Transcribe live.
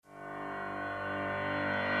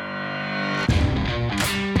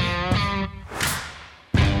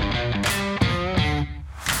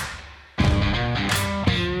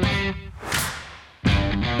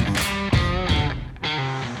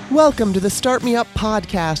Welcome to the Start Me Up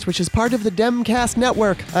podcast, which is part of the Demcast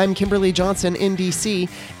network. I'm Kimberly Johnson in D.C.,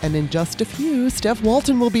 and in just a few, Steph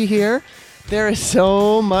Walton will be here. There is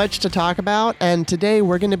so much to talk about, and today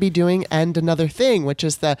we're going to be doing And Another Thing, which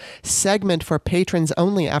is the segment for patrons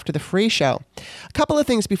only after the free show. A couple of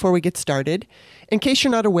things before we get started. In case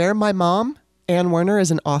you're not aware, my mom, Ann Werner,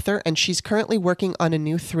 is an author, and she's currently working on a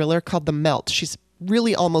new thriller called The Melt. She's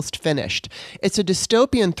really almost finished. It's a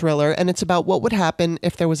dystopian thriller, and it's about what would happen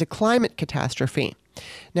if there was a climate catastrophe.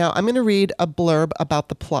 Now, I'm going to read a blurb about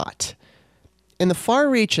the plot. In the far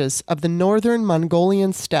reaches of the northern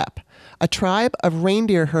Mongolian steppe, a tribe of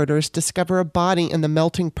reindeer herders discover a body in the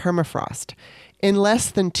melting permafrost. In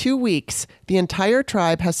less than 2 weeks, the entire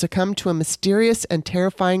tribe has succumbed to a mysterious and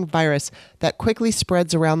terrifying virus that quickly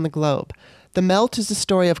spreads around the globe. The Melt is a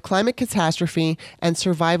story of climate catastrophe and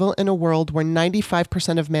survival in a world where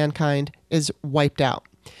 95% of mankind is wiped out.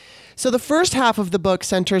 So the first half of the book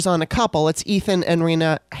centers on a couple. It's Ethan and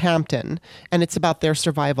Rena Hampton, and it's about their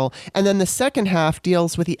survival. And then the second half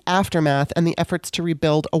deals with the aftermath and the efforts to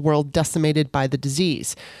rebuild a world decimated by the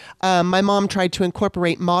disease. My mom tried to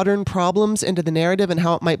incorporate modern problems into the narrative and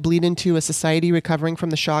how it might bleed into a society recovering from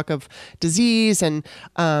the shock of disease and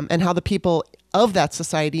how the people of that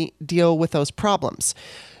society deal with those problems.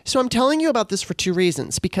 So I'm telling you about this for two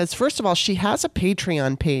reasons. Because first of all, she has a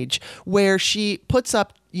Patreon page where she puts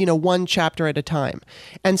up, one chapter at a time.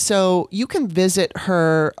 And so you can visit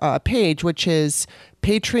her page, which is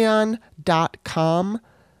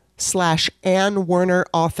patreon.com/Ann Werner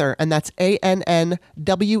author. And that's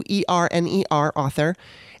ANNWERNER author.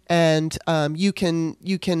 And you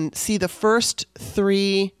can see the first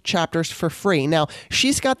 3 chapters for free. Now,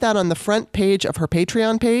 she's got that on the front page of her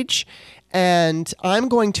Patreon page, and I'm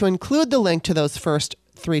going to include the link to those first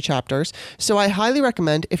 3 chapters. So I highly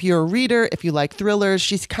recommend, if you're a reader, if you like thrillers,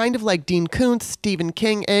 she's kind of like Dean Koontz, Stephen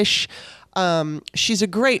King-ish. She's a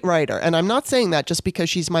great writer, and I'm not saying that just because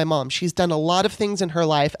she's my mom. She's done a lot of things in her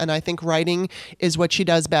life, and I think writing is what she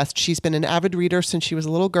does best. She's been an avid reader since she was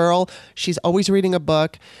a little girl. She's always reading a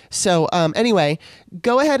book. So anyway,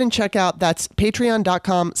 go ahead and check out, that's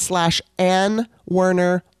patreon.com/Ann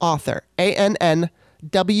Werner author, ANNWERNER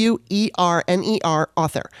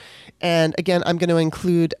author. And again, I'm going to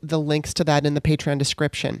include the links to that in the Patreon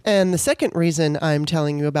description. And the second reason I'm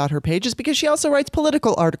telling you about her page is because she also writes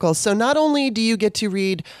political articles. So not only do you get to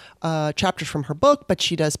read chapters from her book, but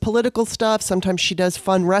she does political stuff. Sometimes she does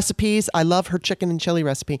fun recipes. I love her chicken and chili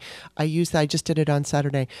recipe. I just did it on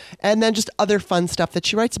Saturday. And then just other fun stuff that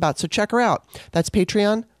she writes about. So check her out. That's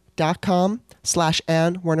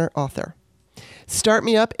patreon.com/Ann Werner author. Start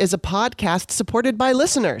Me Up is a podcast supported by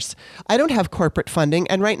listeners. I don't have corporate funding,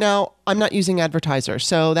 and right now I'm not using advertisers.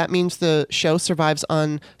 So that means the show survives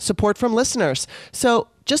on support from listeners. So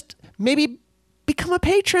just maybe become a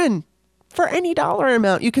patron for any dollar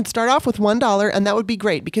amount. You can start off with $1, and that would be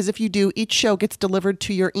great, because if you do, each show gets delivered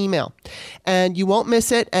to your email and you won't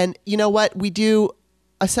miss it. And you know what? We do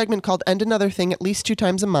a segment called And Another Thing at least 2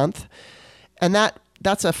 times a month. And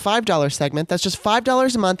that's a $5 segment. That's just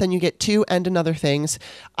 $5 a month, and you get 2 And Another Things.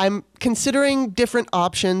 I'm considering different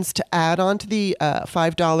options to add on to the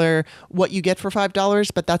 $5, what you get for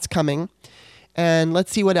 $5, but that's coming. And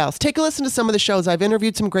let's see what else. Take a listen to some of the shows. I've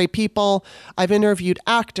interviewed some great people. I've interviewed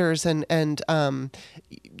actors and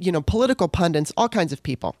political pundits, all kinds of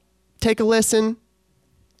people. Take a listen.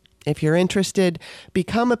 If you're interested,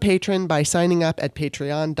 become a patron by signing up at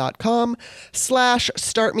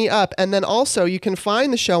patreon.com/startmeup. And then also you can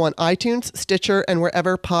find the show on iTunes, Stitcher, and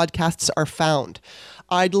wherever podcasts are found.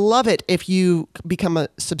 I'd love it if you become a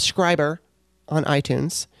subscriber on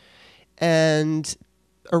iTunes and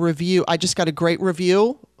a review. I just got a great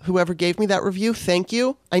review. Whoever gave me that review, thank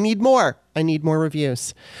you. I need more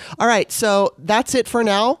reviews. All right, so that's it for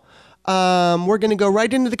now. We're going to go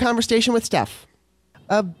right into the conversation with Steph.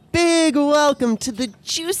 A big welcome to the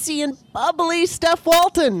juicy and bubbly Steph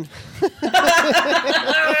Walton.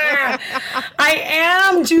 I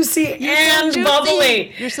am juicy and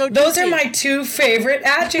bubbly. You're so juicy. Those are my 2 favorite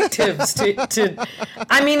adjectives. And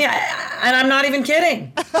I'm not even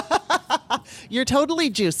kidding. You're totally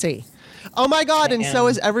juicy. Oh my God, and so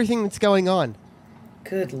is everything that's going on.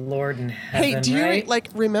 Good Lord in heaven, hey, do you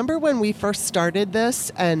remember when we first started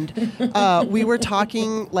this and we were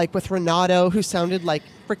talking with Renato, who sounded like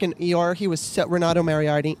freaking Eeyore? He was Renato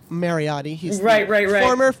Mariotti. He's right.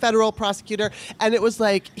 Former federal prosecutor, and it was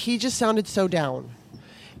he just sounded so down.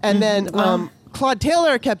 And then Claude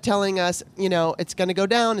Taylor kept telling us, it's going to go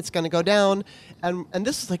down, and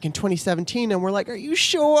this was in 2017, and we're like, are you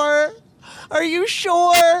sure?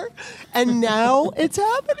 And now it's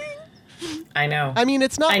happening. I know. I mean,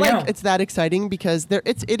 it's not I like know. it's that exciting because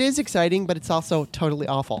it is exciting, but it's also totally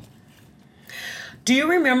awful. Do you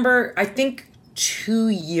remember, I think 2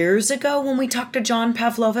 years ago when we talked to John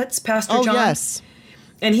Pavlovitz, Pastor John? Oh, yes.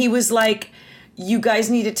 And he was like, you guys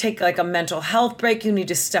need to take like a mental health break. You need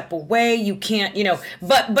to step away. You can't,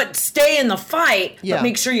 but stay in the fight, but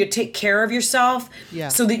make sure you take care of yourself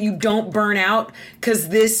so that you don't burn out. Cause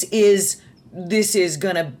this is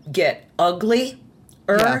gonna get ugly.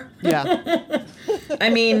 Yeah. I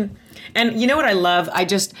mean, and you know what I love? I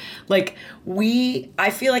just I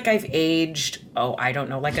feel like I've aged, I don't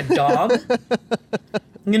know, like a dog.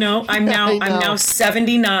 I'm now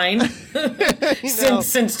 79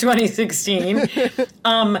 since 2016.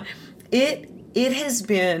 It has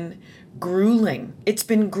been grueling. It's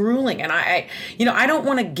been grueling. And I don't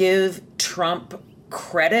want to give Trump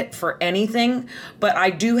credit for anything, but I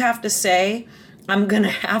do have to say I'm going to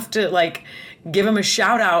have to give him a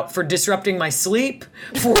shout out for disrupting my sleep,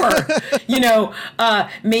 for,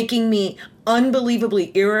 making me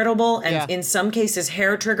unbelievably irritable and in some cases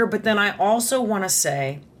hair trigger. But then I also want to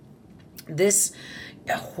say this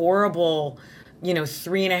horrible,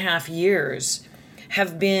 3.5 years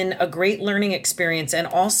have been a great learning experience, and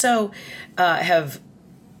also have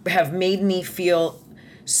made me feel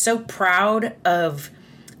so proud of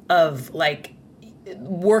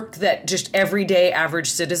work that just everyday average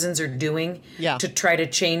citizens are doing to try to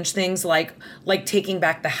change things, like taking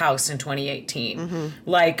back the House in 2018,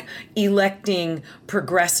 like electing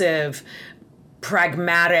progressive,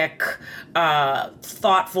 pragmatic,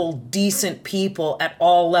 thoughtful, decent people at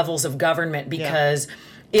all levels of government, because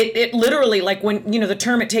it literally, when, the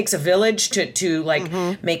term, it takes a village to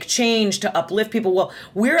make change, to uplift people. Well,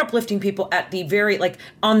 we're uplifting people at the very,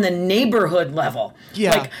 on the neighborhood level.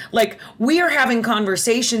 Yeah. We are having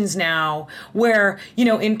conversations now where,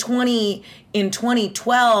 in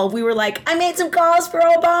 2012, we were like, I made some calls for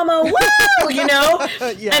Obama, woo,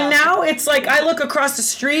 And now it's I look across the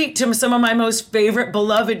street to some of my most favorite,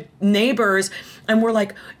 beloved neighbors, and we're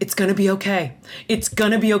like, it's going to be okay. It's going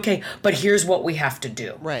to be okay. But here's what we have to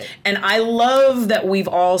do. Right. And I love that we've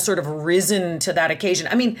all sort of risen to that occasion.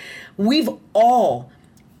 I mean, we've all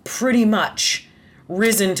pretty much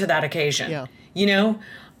risen to that occasion. Yeah.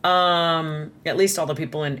 At least all the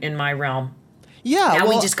people in my realm. Yeah. Now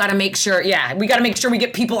we just got to make sure. Yeah, we got to make sure we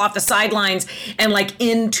get people off the sidelines and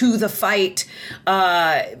into the fight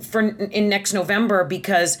in next November,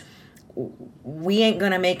 because we ain't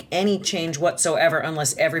going to make any change whatsoever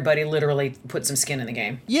unless everybody literally puts some skin in the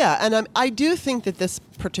game. Yeah, and I do think that this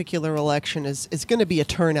particular election is going to be a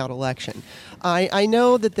turnout election. I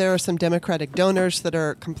know that there are some Democratic donors that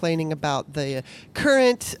are complaining about the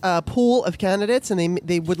current pool of candidates, and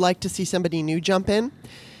they would like to see somebody new jump in.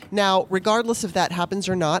 Now, regardless if that happens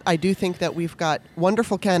or not, I do think that we've got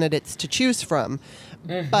wonderful candidates to choose from.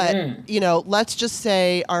 But, let's just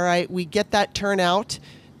say, all right, we get that turnout.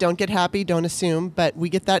 Don't get happy, don't assume, but we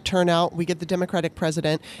get that turnout, we get the Democratic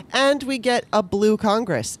president, and we get a blue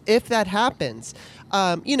Congress. If that happens,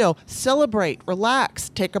 celebrate, relax,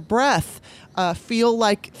 take a breath, feel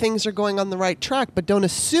like things are going on the right track, but don't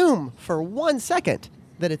assume for 1 second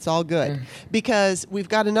that it's all good, because we've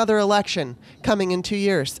got another election coming in 2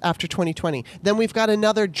 years after 2020. Then we've got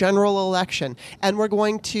another general election, and we're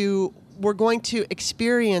going to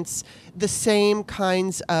experience the same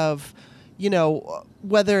kinds of, I know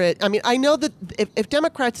that if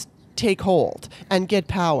Democrats take hold and get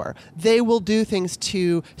power, they will do things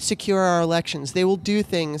to secure our elections. They will do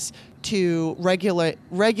things to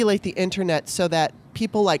regulate the internet so that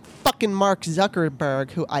people like fucking Mark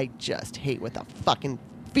Zuckerberg, who I just hate with a fucking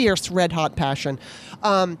fierce red hot passion,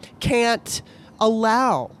 can't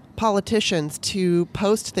allow politicians to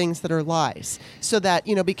post things that are lies, so that,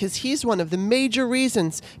 because he's one of the major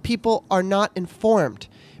reasons people are not informed,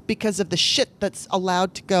 because of the shit that's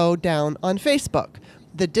allowed to go down on Facebook.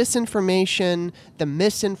 The disinformation, the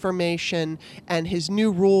misinformation, and his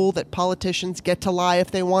new rule that politicians get to lie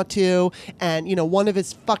if they want to. And, one of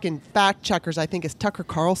his fucking fact checkers, I think, is Tucker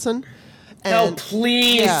Carlson. And,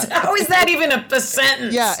 please. Yeah, how is that even a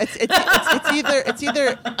sentence? Yeah, it's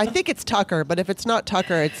either I think it's Tucker, but if it's not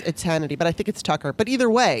Tucker, it's Hannity. But I think it's Tucker. But either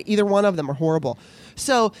way, either one of them are horrible.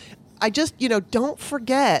 So I just, don't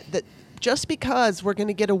forget that just because we're going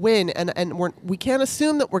to get a win, and we can't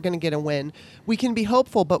assume that we're going to get a win. We can be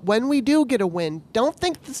hopeful, but when we do get a win, don't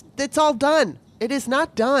think it's all done. It is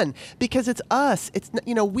not done, because it's us. It's,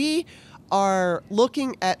 we are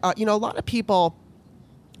looking at, a lot of people,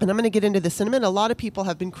 and I'm going to get into this in a minute, a lot of people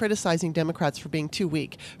have been criticizing Democrats for being too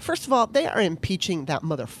weak. First of all, they are impeaching that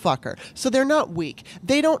motherfucker. So they're not weak.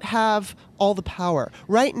 They don't have all the power.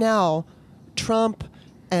 Right now, Trump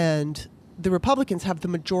and the Republicans have the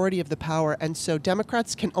majority of the power, and so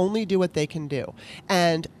Democrats can only do what they can do.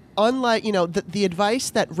 And unlike, the advice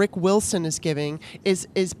that Rick Wilson is giving is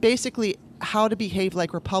basically how to behave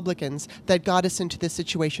like Republicans that got us into this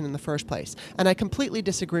situation in the first place. And I completely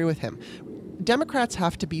disagree with him. Democrats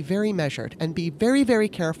have to be very measured and be very, very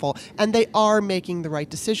careful, and they are making the right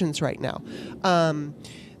decisions right now.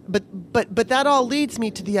 But that all leads me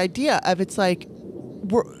to the idea of it's like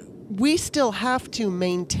we still have to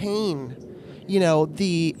maintain,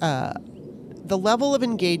 the level of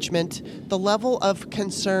engagement, the level of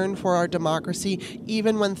concern for our democracy,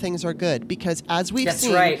 even when things are good. Because as we have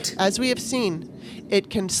seen, it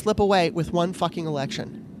can slip away with one fucking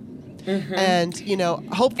election. Mm-hmm. And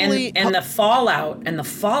hopefully, and the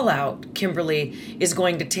fallout, Kimberly, is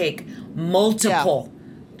going to take multiple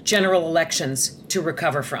general elections to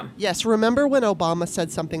recover from. Yes. Remember when Obama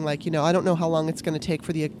said something like, I don't know how long it's going to take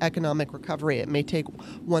for the economic recovery. It may take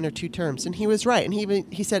 1 or 2 terms. And he was right. And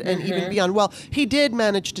he said, and even beyond, well, he did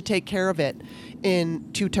manage to take care of it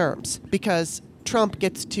in 2 terms because Trump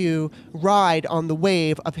gets to ride on the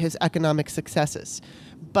wave of his economic successes.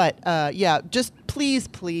 But, just please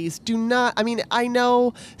do not. I mean, I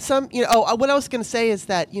know some, what I was going to say is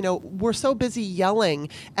that, we're so busy yelling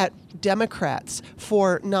at Democrats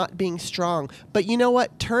for not being strong. But you know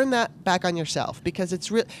what? Turn that back on yourself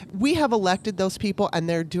because we have elected those people and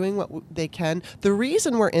they're doing what they can. The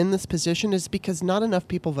reason we're in this position is because not enough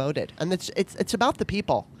people voted. And it's about the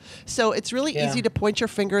people. So it's really easy to point your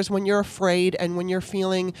fingers when you're afraid and when you're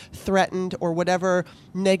feeling threatened or whatever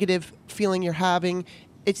negative feeling you're having.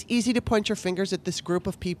 It's easy to point your fingers at this group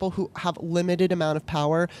of people who have limited amount of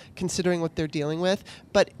power considering what they're dealing with.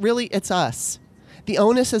 But really, it's us. The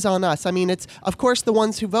onus is on us. I mean, it's, of course, the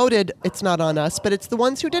ones who voted, it's not on us, but it's the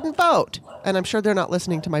ones who didn't vote. And I'm sure they're not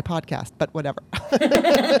listening to my podcast, but whatever.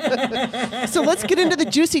 So let's get into the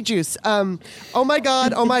juicy juice. Oh my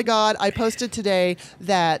God. I posted today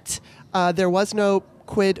that there was no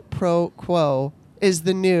quid pro quo is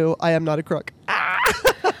the new I am not a crook.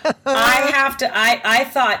 I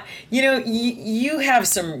thought, you have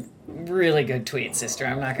some really good tweets, sister.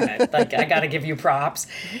 I'm not going to, I got to give you props.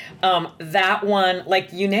 That one,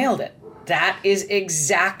 you nailed it. That is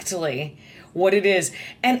exactly what it is.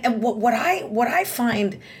 And what I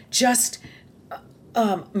find just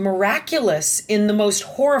miraculous in the most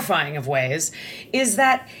horrifying of ways is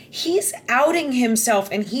that he's outing himself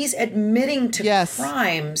and he's admitting to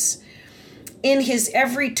crimes in his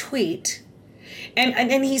every tweet. And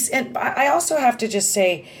I also have to just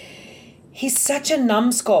say, he's such a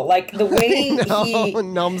numbskull. Like the way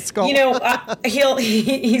numbskull.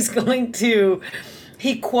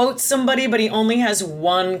 He quotes somebody, but he only has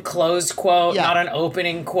one closed quote, not an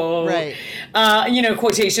opening quote. Right.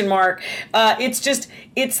 Quotation mark.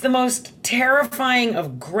 It's the most terrifying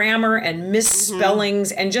of grammar and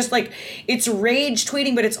misspellings and just it's rage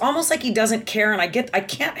tweeting, but it's almost like he doesn't care. And I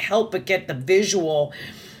can't help but get the visual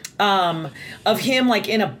of him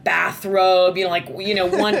in a bathrobe, one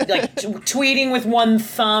tweeting with one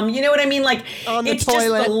thumb, you know what I mean? On the it's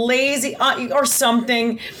toilet. Just the lazy or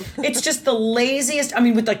something. It's just the laziest. I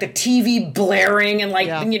mean, with the TV blaring and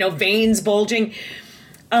veins bulging.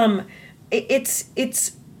 I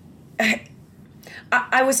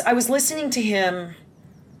was listening to him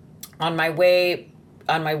on my way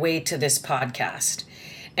to this podcast.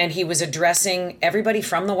 And he was addressing everybody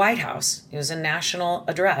from the White House. It was a national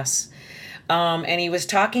address. And he was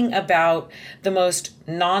talking about he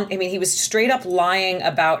was straight up lying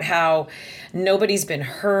about how nobody's been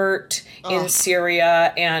hurt in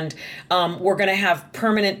Syria and we're going to have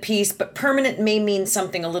permanent peace. But permanent may mean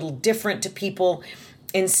something a little different to people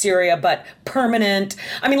in Syria, but permanent.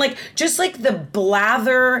 I mean, the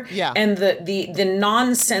blather and the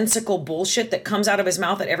nonsensical bullshit that comes out of his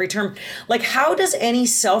mouth at every term. How does any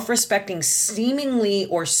self-respecting, seemingly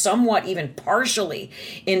or somewhat even partially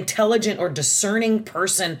intelligent or discerning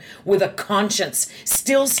person with a conscience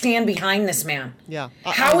still stand behind this man? Yeah.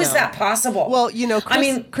 How is that possible? Well,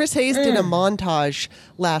 Chris Hayes did a montage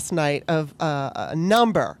last night of a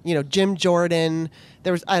number, Jim Jordan.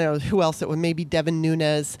 There was, I don't know who else it was, maybe Devin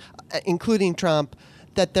Nunes, including Trump,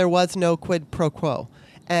 that there was no quid pro quo.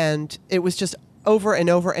 And it was just over and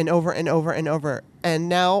over and over and over and over. And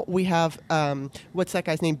now we have, what's that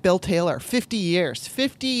guy's name? Bill Taylor, 50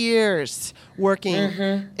 years working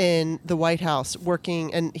in the White House,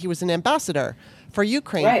 and he was an ambassador for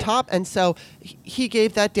Ukraine, right. And so he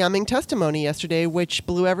gave that damning testimony yesterday, which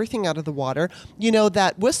blew everything out of the water.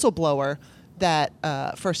 That whistleblower that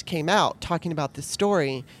first came out talking about this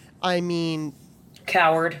story, I mean...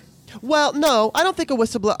 Coward. Well, no, I don't think a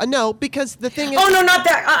whistleblower. No, because the thing is. Oh no, not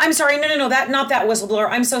that. I'm sorry. No, not that whistleblower.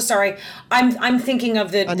 I'm so sorry. I'm thinking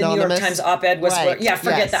of the New York Times op-ed whistleblower. Right. Yeah,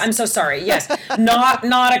 forget that. I'm so sorry. Yes, not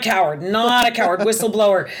a coward. Not a coward.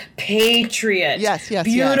 Whistleblower, patriot. Yes.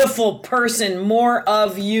 Beautiful person. More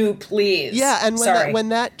of you, please. Yeah, and when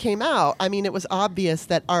that came out, I mean, it was obvious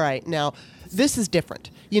that all right, now this is different.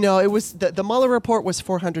 It was the Mueller report was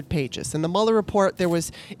 400 pages, and the Mueller report it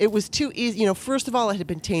was too easy. First of all, it had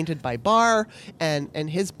been tainted by Barr and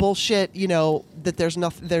his bullshit. That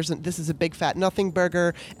this is a big fat nothing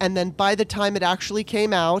burger, and then by the time it actually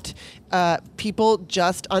came out, people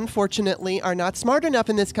just unfortunately are not smart enough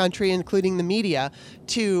in this country, including the media,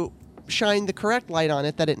 to shine the correct light on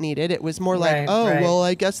it that it needed. It was more like, well,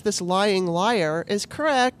 I guess this lying liar is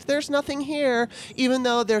correct. There's nothing here, even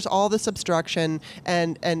though there's all this obstruction,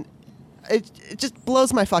 and it just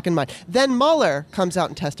blows my fucking mind. Then Mueller comes out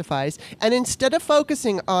and testifies, and instead of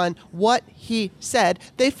focusing on what he said,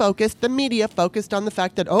 the media focused on the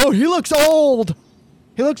fact that, he looks old.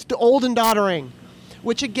 He looks old and doddering,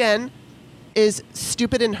 which again is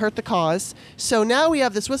stupid and hurt the cause. So now we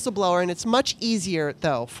have this whistleblower, and it's much easier,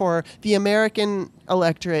 though, for the American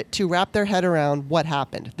electorate to wrap their head around what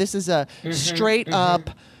happened. This is a straight up,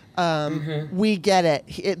 we get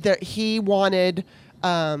it. He wanted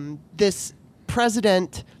this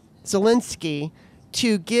President Zelensky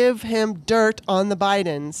to give him dirt on the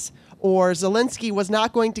Bidens, or Zelensky was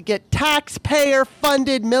not going to get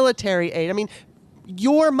taxpayer-funded military aid. I mean,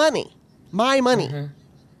 your money, my money.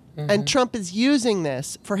 And Trump is using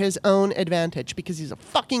this for his own advantage because he's a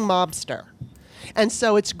fucking mobster. And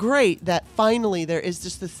so it's great that finally there is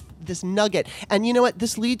just this nugget. And you know what?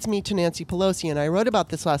 This leads me to Nancy Pelosi. And I wrote about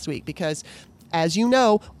this last week because, as you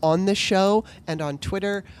know, on this show and on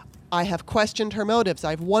Twitter, I have questioned her motives.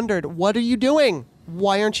 I've wondered, what are you doing?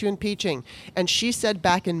 Why aren't you impeaching? And she said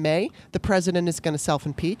back in May, the president is going to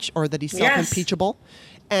self-impeach, or that he's self-impeachable.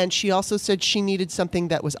 And she also said she needed something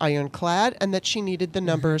that was ironclad, and that she needed the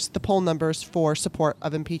numbers, the poll numbers for support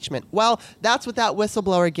of impeachment. Well, that's what that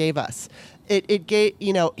whistleblower gave us. It gave,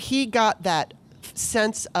 he got that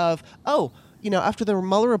sense of, after the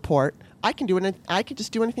Mueller report, I can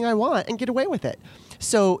just do anything I want and get away with it.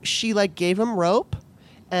 So she gave him rope,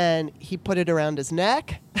 and he put it around his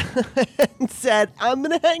neck and said, I'm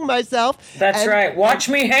going to hang myself. That's right. Watch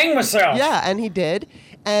me hang myself. Yeah, and he did.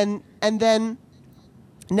 And then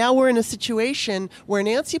now we're in a situation where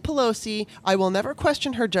Nancy Pelosi, I will never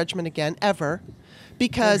question her judgment again, ever,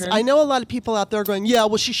 because I know a lot of people out there going, yeah,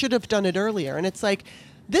 well, she should have done it earlier. And it's like,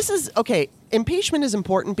 impeachment is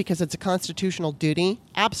important because it's a constitutional duty,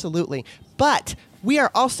 absolutely. But we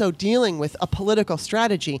are also dealing with a political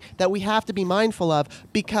strategy that we have to be mindful of,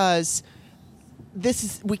 because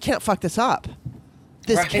we can't fuck this up.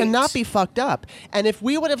 This cannot be fucked up. And if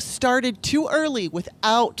we would have started too early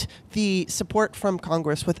without the support from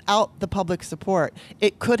Congress, without the public support,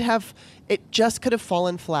 it just could have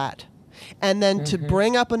fallen flat. And then to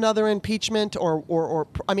bring up another impeachment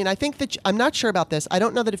I think that I'm not sure about this. I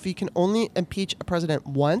don't know that if you can only impeach a president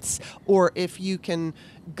once, or if you can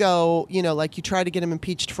go, you try to get him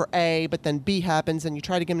impeached for A, but then B happens and you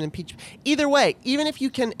try to get him impeached. Either way, even if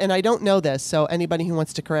you can, and I don't know this, so anybody who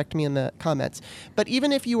wants to correct me in the comments, but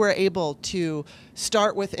even if you were able to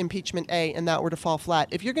start with impeachment A and that were to fall flat,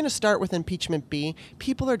 if you're going to start with impeachment B,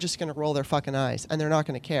 people are just going to roll their fucking eyes and they're not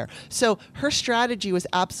going to care. So her strategy was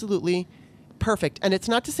absolutely perfect. And it's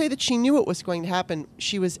not to say that she knew it was going to happen.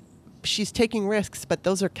 She's taking risks, but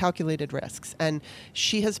those are calculated risks. And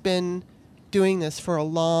she has been doing this for a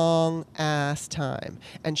long ass time,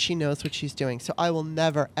 and she knows what she's doing. So I will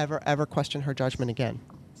never, ever, ever question her judgment again.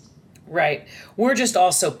 Right. We're just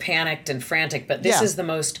all so panicked and frantic, but this is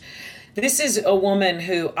a woman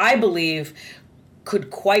who I believe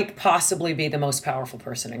could quite possibly be the most powerful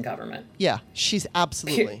person in government. Yeah, she's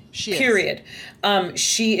absolutely. Period.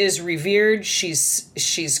 She is revered. She's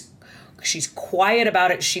quiet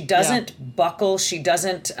about it. She doesn't buckle. She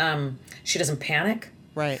doesn't panic.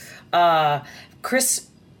 Right.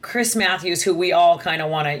 Chris Matthews, who we all kind of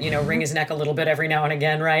want to, wring his neck a little bit every now and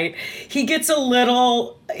again, right? He gets a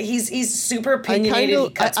little. He's super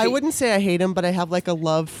opinionated. I wouldn't say I hate him, but I have a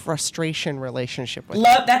love-frustration relationship with him.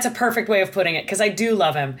 That's a perfect way of putting it, because I do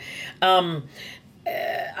love him.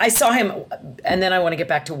 I saw him, and then I want to get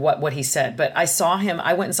back to what he said, but I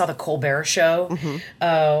went and saw the Colbert Show,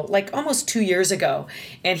 almost 2 years ago,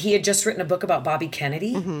 and he had just written a book about Bobby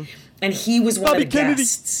Kennedy, and he was one of the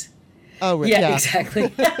guests. Oh, right. Yeah, exactly.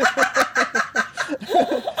 I'm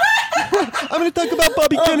going to talk about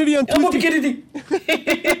Bobby Kennedy on Tuesday. Bobby Kennedy.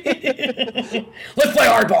 Let's play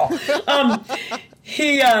hardball.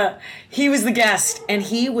 he was the guest, and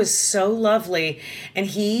he was so lovely, and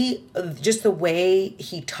he just the way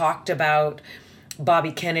he talked about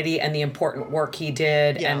Bobby Kennedy and the important work he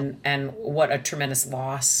did, and what a tremendous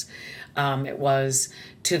loss it was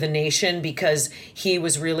to the nation, because he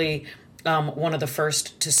was really one of the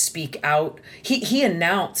first to speak out. He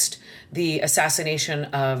announced the assassination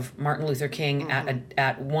of Martin Luther King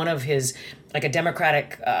at one of his, like a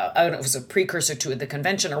Democratic, I don't know if it was a precursor to the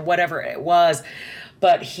convention or whatever it was,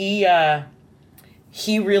 but he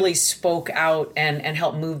really spoke out and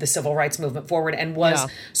helped move the civil rights movement forward, and was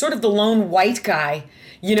sort of the lone white guy,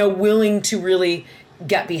 willing to really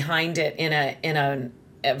get behind it in a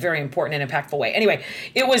very important and impactful way. Anyway,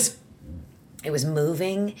 it was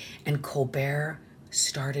moving, and Colbert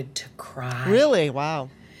started to cry. Really? Wow.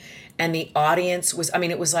 And the audience was,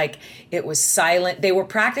 it was silent. They were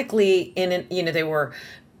practically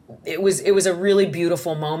it was a really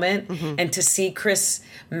beautiful moment. Mm-hmm. And to see Chris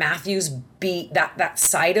Matthews be that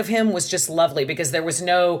side of him was just lovely, because there was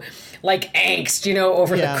no like angst,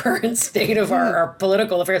 over the current state of our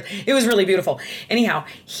political affairs. It was really beautiful. Anyhow,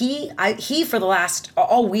 he for the last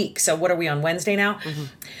all week. So what are we on, Wednesday now? Mm-hmm.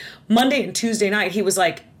 Monday and Tuesday night, he was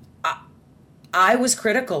like, I was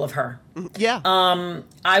critical of her. Yeah.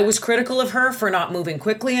 I was critical of her for not moving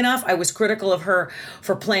quickly enough. I was critical of her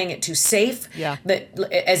for playing it too safe. Yeah.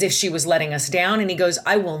 As if she was letting us down. And he goes,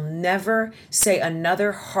 I will never say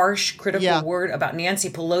another harsh, critical word about Nancy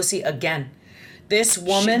Pelosi again. This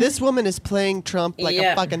woman is playing Trump like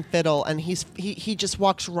a fucking fiddle, and he just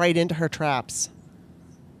walks right into her traps.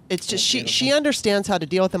 It's just she understands how to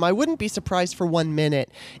deal with him. I wouldn't be surprised for 1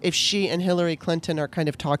 minute if she and Hillary Clinton are kind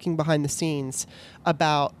of talking behind the scenes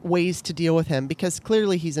about ways to deal with him, because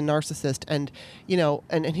clearly he's a narcissist and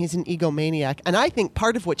he's an egomaniac. And I think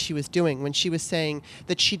part of what she was doing when she was saying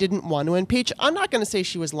that she didn't want to impeach, I'm not going to say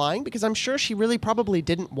she was lying, because I'm sure she really probably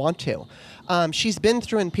didn't want to. She's been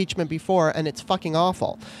through impeachment before, and it's fucking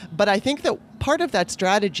awful. But I think that part of that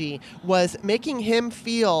strategy was making him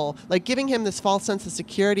feel like, giving him this false sense of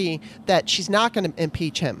security that she's not going to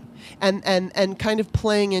impeach him, and kind of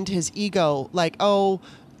playing into his ego, like, oh,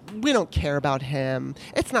 we don't care about him,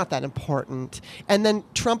 it's not that important. And then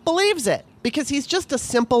Trump believes it, because he's just a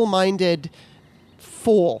simple-minded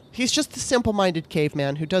fool. He's just a simple-minded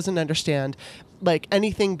caveman who doesn't understand like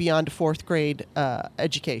anything beyond a fourth grade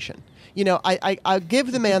education. I'll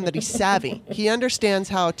give the man that he's savvy. He understands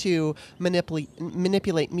how to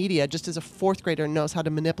manipulate media, just as a fourth grader knows how to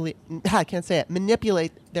manipulate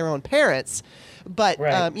their own parents. But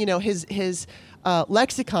right. His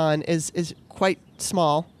lexicon is quite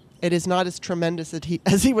small. It is not as tremendous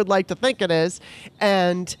as he would like to think it is,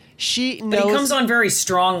 and she knows. But he comes on very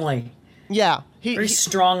strongly. Yeah, very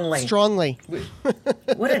strongly. Strongly.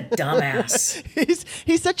 What a dumbass.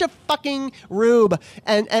 He's such a fucking rube,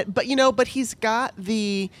 but he's got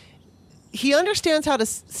he understands how to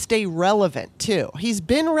stay relevant too. He's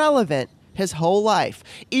been relevant his whole life,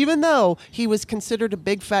 even though he was considered a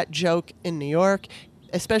big fat joke in New York.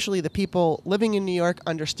 Especially the people living in New York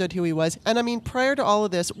understood who he was. And prior to all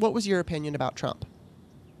of this, what was your opinion about Trump?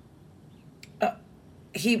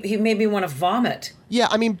 He made me want to vomit.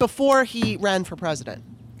 Yeah, before he ran for president.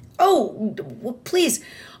 Oh, well, please.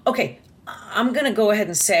 Okay, I'm going to go ahead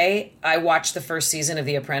and say I watched the first season of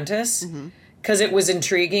The Apprentice because it was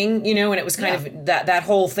intriguing, and it was kind of that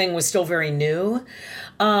whole thing was still very new.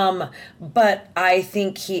 But I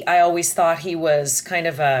think I always thought he was kind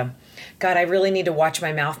of a, God, I really need to watch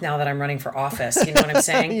my mouth now that I'm running for office. You know what I'm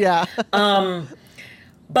saying? Yeah.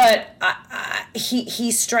 But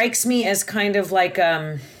he strikes me as kind of like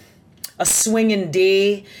a swinging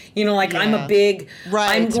D. I'm a big.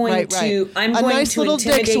 Right. I'm going to nice little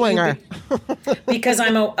intimidate dick swinger. You because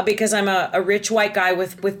I'm a rich white guy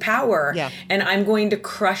with power. Yeah. And I'm going to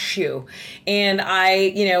crush you. And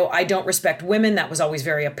I don't respect women. That was always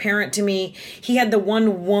very apparent to me. He had the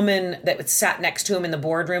one woman that sat next to him in the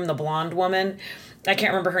boardroom, the blonde woman. I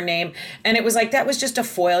can't remember her name. And it was like, that was just a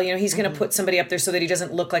foil. He's going to put somebody up there so that he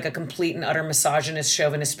doesn't look like a complete and utter misogynist,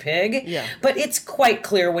 chauvinist pig. Yeah. But it's quite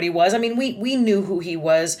clear what he was. We knew who he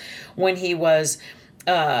was when he was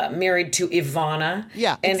married to Ivana.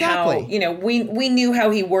 Yeah, and exactly. how, we knew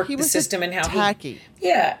how he worked the system and how tacky.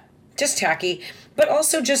 Just tacky. But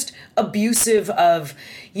also just abusive of,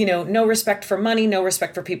 no respect for money, no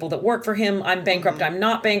respect for people that work for him. I'm bankrupt. I'm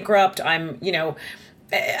not bankrupt. I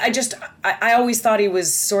always thought he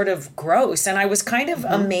was sort of gross, and I was kind of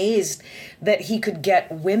amazed that he could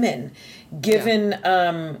get women given,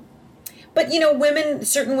 but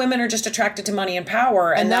certain women are just attracted to money and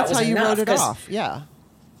power, and that's that was how you enough, wrote it off. Yeah.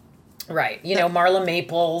 Right. Marla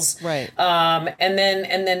Maples. Right. And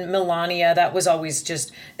then Melania, that was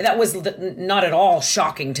always not at all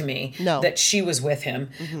shocking to me that she was with him.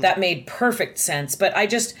 Mm-hmm. That made perfect sense. But I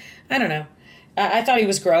don't know. I thought he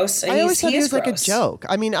was gross. I always thought he was like a joke.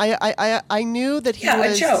 I mean, I knew that he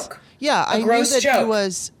was... a joke. Yeah, I knew that he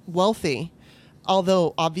was wealthy,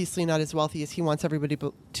 although obviously not as wealthy as he wants everybody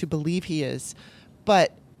to believe he is.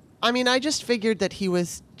 But, I mean, I just figured that he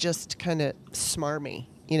was just kind of smarmy.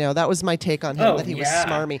 That was my take on him, that he was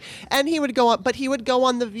smarmy. And he would go on, but he would go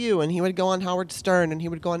on The View, and he would go on Howard Stern, and he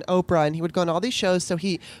would go on Oprah, and he would go on all these shows, so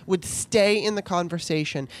he would stay in the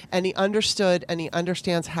conversation, and he understood, and he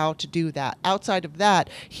understands how to do that. Outside of that,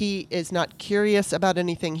 he is not curious about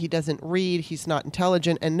anything. He doesn't read. He's not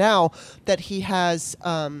intelligent. And now that he has,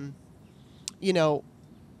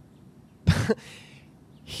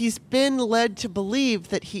 he's been led to believe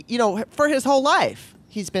that he, for his whole life,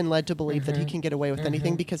 he's been led to believe that he can get away with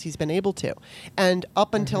anything because he's been able to. And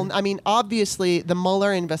up until, obviously the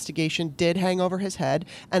Mueller investigation did hang over his head,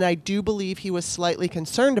 and I do believe he was slightly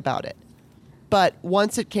concerned about it. But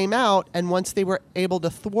once it came out and once they were able to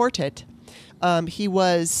thwart it, he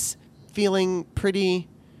was feeling pretty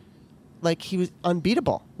like he was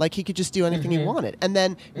unbeatable, like he could just do anything he wanted. And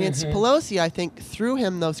then Nancy Pelosi, I think, threw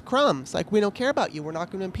him those crumbs. Like, we don't care about you. We're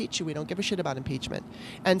not going to impeach you. We don't give a shit about impeachment.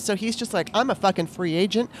 And so he's just like, I'm a fucking free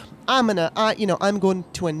agent. I'm going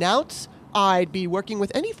to announce I'd be working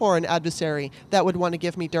with any foreign adversary that would want to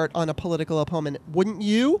give me dirt on a political opponent. Wouldn't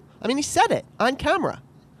you? I mean, he said it on camera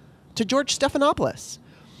to George Stephanopoulos.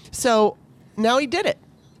 So now he did it,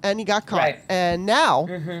 and he got caught. Right. And now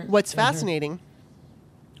what's fascinating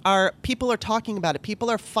people are talking about it. People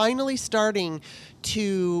are finally starting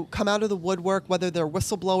to come out of the woodwork, whether they're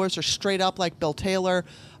whistleblowers or straight up like Bill Taylor.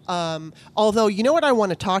 Although, you know what I want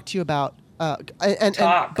to talk to you about? And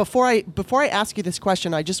before I ask you this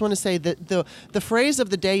question, I just want to say that the phrase of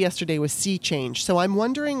the day yesterday was sea change. So I'm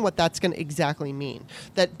wondering what that's going to exactly mean.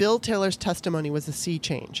 That Bill Taylor's testimony was a sea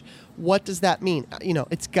change. What does that mean?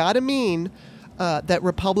 It's got to mean that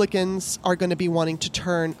Republicans are going to be wanting to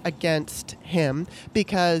turn against him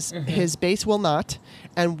because his base will not,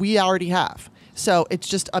 and we already have. So it's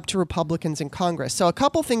just up to Republicans in Congress. So a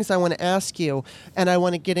couple things I want to ask you, and I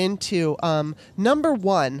want to get into. Number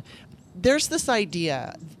one, there's this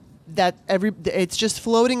idea that it's just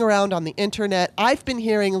floating around on the internet. I've been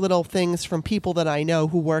hearing little things from people that I know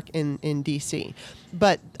who work in D.C.,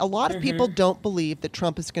 but a lot of people don't believe that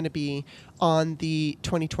Trump is going to be on the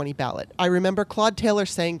 2020 ballot. I remember Claude Taylor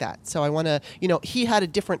saying that. So I want to, he had a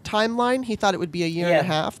different timeline. He thought it would be a year and a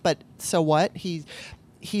half, but so what? He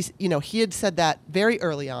had said that very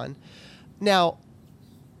early on. Now,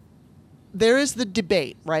 there is the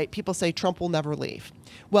debate, right? People say Trump will never leave.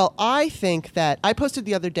 Well, I think that I posted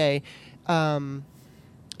the other day,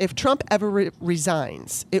 if Trump ever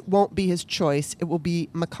resigns, it won't be his choice. It will be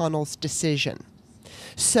McConnell's decision.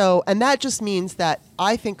 So, and that just means that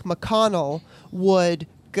I think McConnell would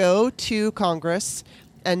go to Congress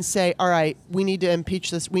and say, all right, we need to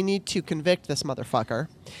impeach this. We need to convict this motherfucker.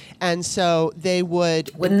 And so they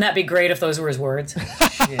would... Wouldn't that be great if those were his words?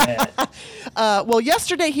 Shit. Well,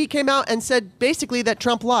 yesterday he came out and said basically that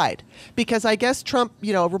Trump lied. Because I guess Trump,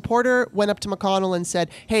 a reporter went up to McConnell and said,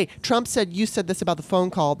 hey, Trump said you said this about the phone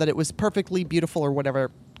call, that it was perfectly beautiful or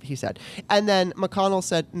whatever he said. And then McConnell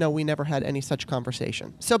said, no, we never had any such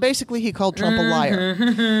conversation. So basically he called Trump a liar,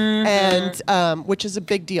 and which is a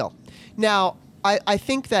big deal. Now, I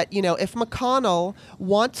think that, if McConnell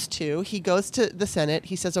wants to, he goes to the Senate.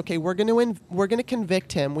 He says, okay, we're going to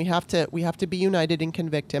convict him. We have to be united and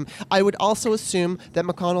convict him. I would also assume that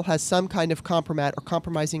McConnell has some kind of compromat or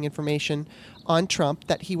compromising information on Trump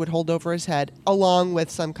that he would hold over his head, along with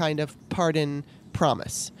some kind of pardon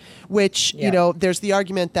promise, which, there's the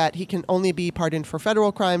argument that he can only be pardoned for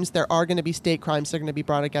federal crimes. There are going to be state crimes that are going to be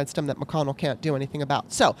brought against him that McConnell can't do anything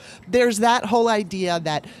about. So there's that whole idea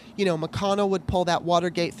that, McConnell would pull that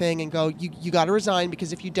Watergate thing and go, you got to resign,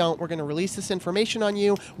 because if you don't, we're going to release this information on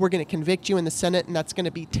you. We're going to convict you in the Senate. And that's going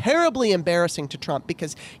to be terribly embarrassing to Trump,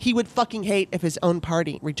 because he would fucking hate if his own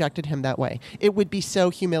party rejected him that way. It would be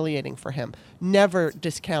so humiliating for him. Never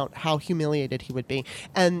discount how humiliated he would be.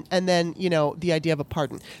 And then, the idea of a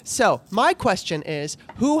pardon. So my question is,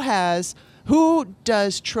 who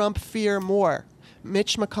does Trump fear more,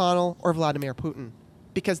 Mitch McConnell or Vladimir Putin?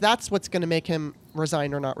 Because that's what's going to make him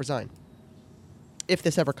resign or not resign, if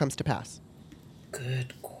this ever comes to pass.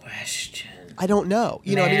 Good question. I don't know.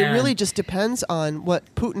 It really just depends on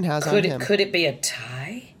what Putin has on him. Could it be a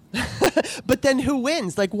tie? But then who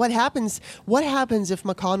wins? Like, what happens if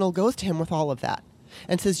McConnell goes to him with all of that?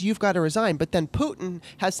 and says, you've got to resign. But then Putin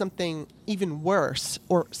has something even worse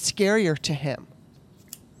or scarier to him.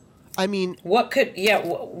 I mean, what could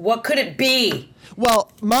it be?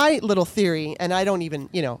 Well, my little theory, and I don't even,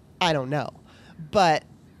 I don't know, but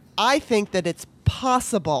I think that it's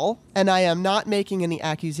possible, and I am not making any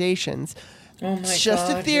accusations. Oh my it's just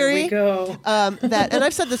God, a theory. Here we go. That, and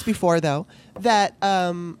I've said this before, though, that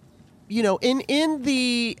in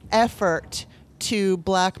the effort to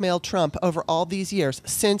blackmail Trump over all these years,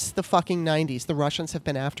 since the fucking 90s, the Russians have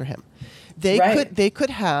been after him. They could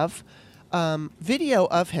have video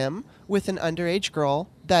of him with an underage girl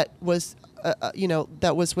that was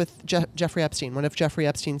with Jeffrey Epstein, one of Jeffrey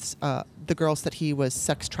Epstein's the girls that he was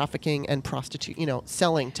sex trafficking and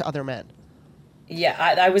selling to other men.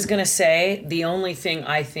 Yeah, I was going to say the only thing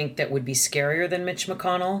I think that would be scarier than Mitch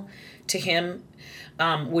McConnell to him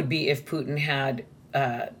would be if Putin had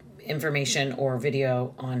information or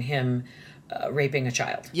video on him raping a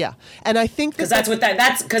child. Yeah, and I think that's what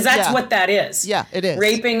that is. Yeah, it is.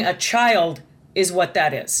 Raping a child is what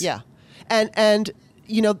that is. Yeah, and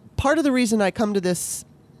part of the reason I come to this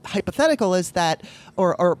hypothetical is that,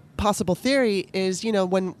 or possible theory is,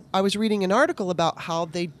 when I was reading an article about how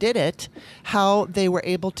they did it, how they were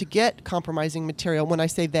able to get compromising material. When I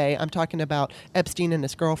say they, I'm talking about Epstein and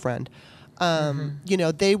his girlfriend.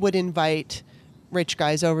 They would invite rich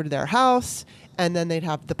guys over to their house, and then they'd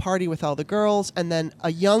have the party with all the girls, and then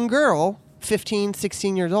a young girl, 15,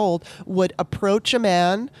 16 years old, would approach a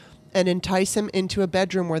man and entice him into a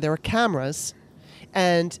bedroom where there were cameras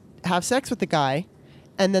and have sex with the guy.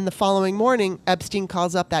 And then the following morning, Epstein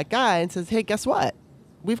calls up that guy and says, hey, guess what?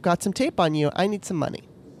 We've got some tape on you. I need some money.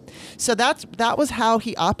 So that was how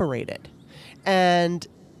he operated. And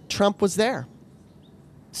Trump was there.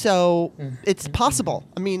 So it's possible.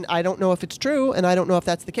 I mean, I don't know if it's true, and I don't know if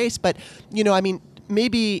that's the case. But,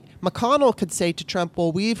 maybe McConnell could say to Trump,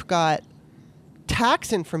 well, we've got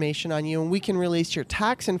tax information on you, and we can release your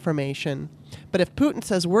tax information. But if Putin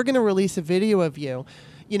says, we're going to release a video of you,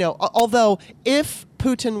 although if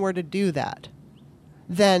Putin were to do that,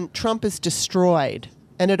 then Trump is destroyed,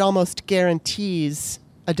 and it almost guarantees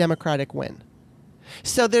a Democratic win.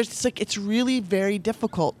 So it's really very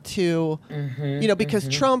difficult to, because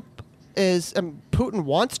Trump is, Putin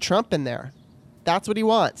wants Trump in there. That's what he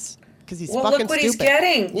wants, because he's fucking stupid. Look what he's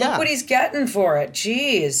getting. Yeah. Look what he's getting for it.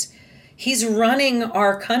 Jeez. He's running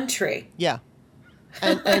our country. Yeah.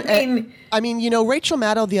 And Rachel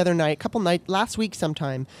Maddow the other night, last week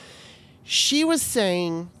sometime, she was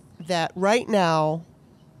saying that right now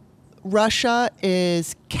Russia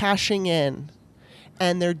is cashing in,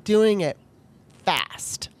 and they're doing it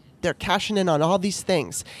fast. They're cashing in on all these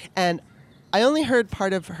things. And I only heard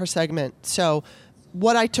part of her segment. So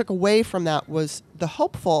what I took away from that was the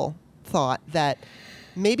hopeful thought that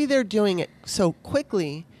maybe they're doing it so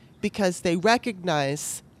quickly because they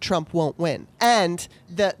recognize Trump won't win. And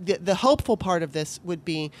the hopeful part of this would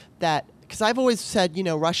be that, because I've always said,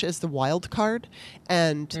 Russia is the wild card,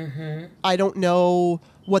 and I don't know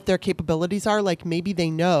what their capabilities are. Like, maybe they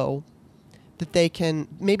know that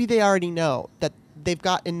maybe they already know that they've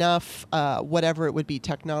got enough, whatever it would be,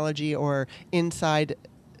 technology or inside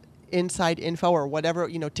info or whatever,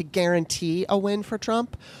 to guarantee a win for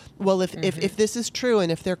Trump. Well, if this is true,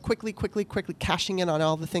 and if they're quickly cashing in on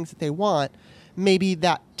all the things that they want, maybe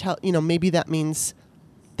that means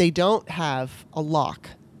they don't have a lock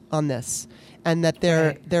on this, and that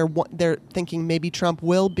they're thinking maybe Trump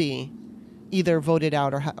will be either voted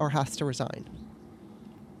out or has to resign.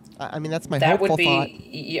 I mean, that's my hopeful thought.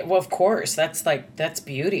 Yeah, well, of course, that's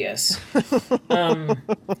beauteous. I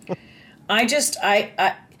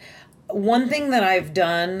one thing that I've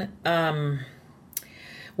done,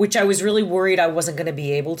 which I was really worried I wasn't going to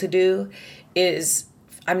be able to do, is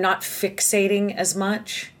I'm not fixating as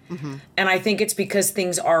much. And I think it's because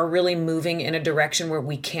things are really moving in a direction where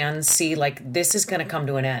we can see, like, this is going to come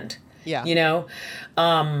to an end. Yeah.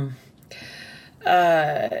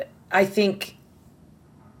 I think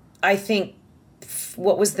I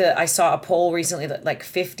saw a poll recently that like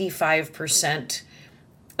 55%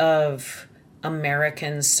 of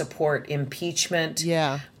Americans support impeachment.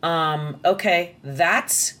 Yeah. Okay,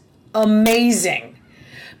 that's amazing.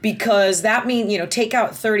 Because that means, take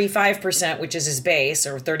out 35%, which is his base,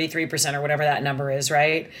 or 33% or whatever that number is,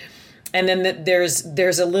 right? And then there's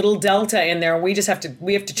a little delta in there. We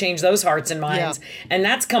have to change those hearts and minds, and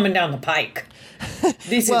that's coming down the pike.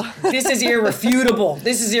 This is irrefutable.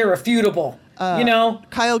 This is irrefutable.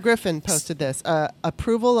 Kyle Griffin posted this.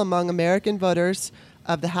 Approval among American voters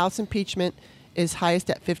of the House impeachment is highest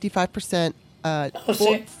at 55%.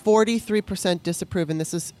 43% disapprove, and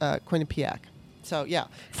this is Quinnipiac. So, yeah,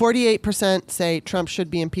 48% say Trump should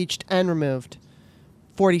be impeached and removed.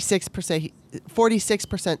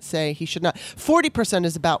 46% say he should not. 40%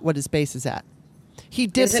 is about what his base is at. He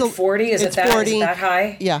dips. Is it 40? Is it 40. That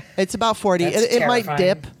high? Yeah, it's about 40. It might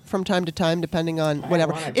dip from time to time depending on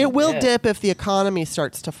whatever. It will dip if the economy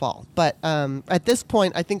starts to fall. But at this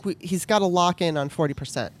point, I think he's got to lock in on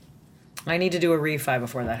 40%. I need to do a refi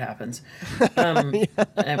before that happens.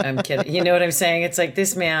 I'm kidding. You know what I'm saying? It's like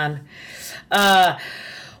this man.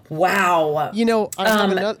 Wow. You know, I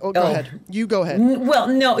have another. Go ahead. You go ahead. Well,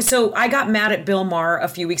 no. So I got mad at Bill Maher a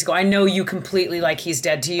few weeks ago. I know you completely he's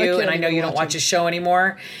dead to you, and I know you don't watch his show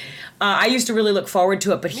anymore. I used to really look forward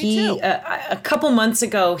to it, but a couple months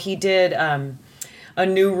ago, he did a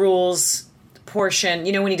New Rules portion.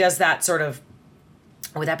 You know, when he does that sort of,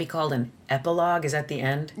 would that be called an epilogue? Is that the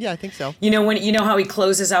end? Yeah, I think so. You know how he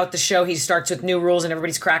closes out the show? He starts with New Rules and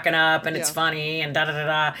everybody's cracking up and it's funny and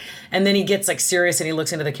da-da-da-da. And then he gets serious and he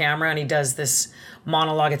looks into the camera and he does this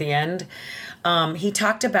monologue at the end. He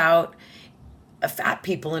talked about fat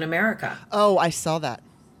people in America. Oh, I saw that.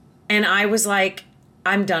 And I was like,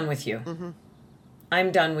 I'm done with you. Mm-hmm.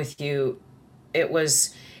 I'm done with you. It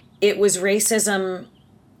was racism.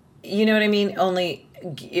 You know what I mean? Only...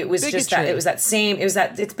 It was bigotry.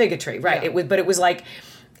 It's bigotry, right? Yeah.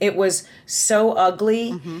 It was so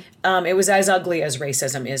ugly. Mm-hmm. It was as ugly as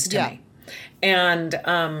racism is to me. And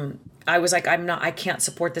I was like, I can't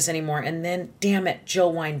support this anymore. And then, damn it,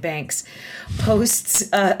 Jill Wine-Banks posts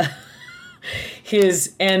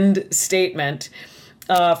his end statement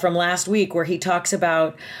from last week where he talks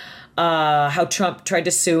about how Trump tried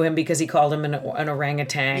to sue him because he called him an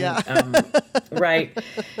orangutan. Yeah. Right?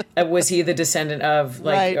 Was he the descendant of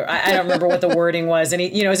right. I don't remember what the wording was, and he,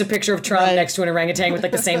 it's a picture of Trump next to an orangutan with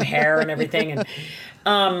the same hair and everything,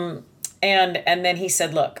 and then he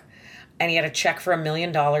said, look, and he had a check for $1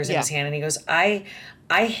 million in his hand, and he goes, I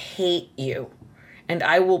hate you, and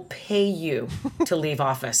I will pay you to leave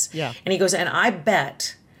office. Yeah. And he goes, and I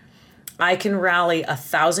bet I can rally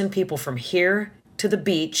 1,000 people from here to the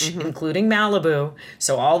beach, mm-hmm. including Malibu,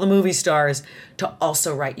 so all the movie stars, to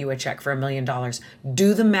also write you a check for $1 million.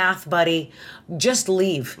 Do the math, buddy. Just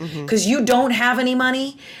leave. Because you don't have any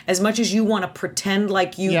money. As much as you want to pretend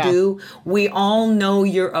like you do, we all know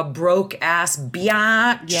you're a broke ass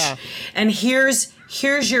biatch. Yeah. And here's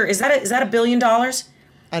your, is that $1 billion?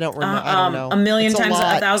 I don't remember. I don't know. 1 million times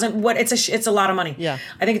 1,000. What? It's a lot of money. Yeah.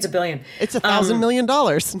 I think it's $1 billion. It's $1,000 million.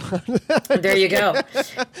 There you go.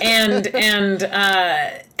 And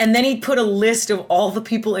then he put a list of all the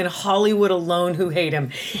people in Hollywood alone who hate him,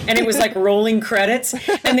 and it was like rolling credits,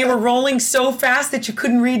 and they were rolling so fast that you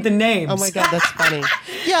couldn't read the names. Oh my God, that's funny.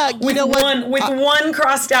 Yeah, with one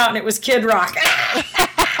crossed out, and it was Kid Rock.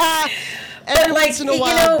 And once in a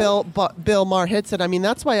while, Bill Maher hits it. I mean,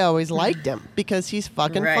 that's why I always liked him, because he's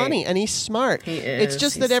fucking funny and he's smart. He is. It's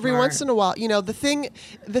just that every once in a while, the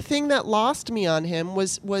thing that lost me on him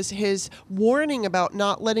was his warning about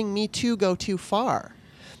not letting Me Too go too far.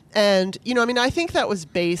 And, I think that was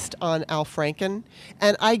based on Al Franken,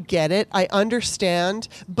 and I get it. I understand.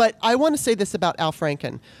 But I want to say this about Al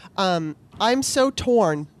Franken. I'm so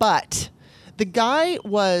torn, but the guy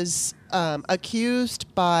was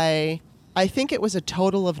accused by... I think it was a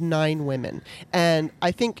total of 9 women, and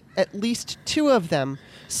I think at least 2 of them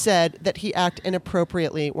said that he acted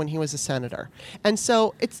inappropriately when he was a senator. And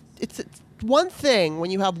so it's one thing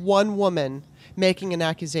when you have one woman making an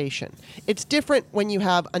accusation. It's different when you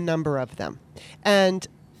have a number of them. And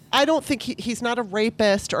I don't think he's not a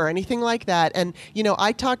rapist or anything like that. And,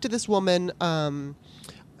 I talked to this woman,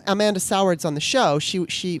 Amanda Soward's on the show.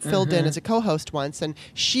 She filled in as a co-host once, and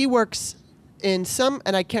she works in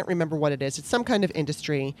and I can't remember what it is. It's some kind of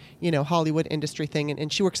industry, Hollywood industry thing,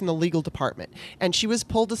 and she works in the legal department. And she was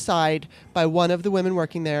pulled aside by one of the women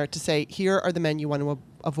working there to say, here are the men you want to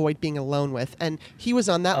avoid being alone with. And he was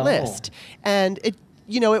on that list. And it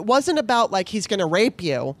wasn't about he's going to rape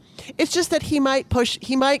you. It's just that he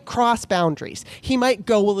might cross boundaries. He might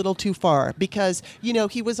go a little too far because,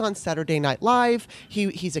 he was on Saturday Night Live.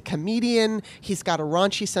 He's a comedian. He's got a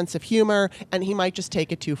raunchy sense of humor, and he might just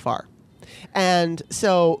take it too far. And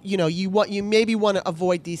so, you maybe want to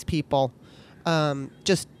avoid these people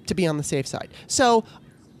just to be on the safe side. So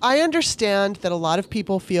I understand that a lot of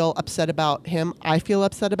people feel upset about him. I feel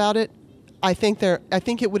upset about it. I think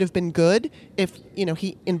it would have been good if,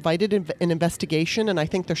 he invited an investigation, and I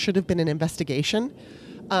think there should have been an investigation.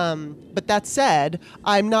 But that said,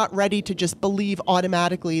 I'm not ready to just believe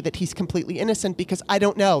automatically that he's completely innocent, because I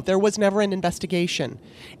don't know. There was never an investigation.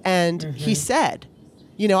 And he said...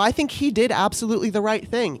 I think he did absolutely the right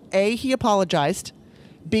thing. A, he apologized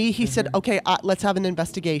B, he said, okay, let's have an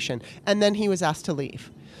investigation. And then he was asked to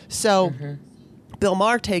leave. So Bill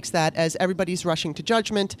Maher takes that as everybody's rushing to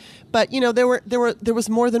judgment. But, there was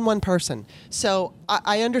more than one person. So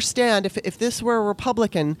I understand if this were a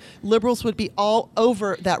Republican, liberals would be all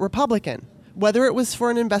over that Republican, whether it was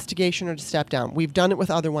for an investigation or to step down. We've done it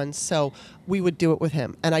with other ones, so we would do it with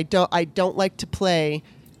him. And I don't like to play,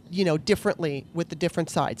 differently with the different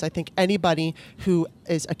sides. I think anybody who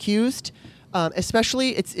is accused, especially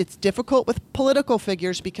it's difficult with political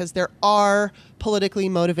figures because there are politically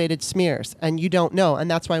motivated smears and you don't know.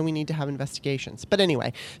 And that's why we need to have investigations. But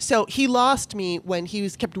anyway, so he lost me when he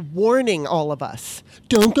kept warning all of us,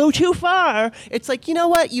 don't go too far. It's like, you know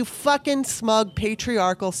what, you fucking smug,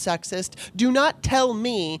 patriarchal, sexist. Do not tell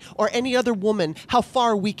me or any other woman how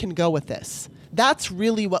far we can go with this. That's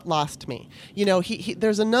really what lost me.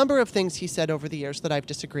 There's a number of things he said over the years that I've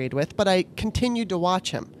disagreed with, but I continued to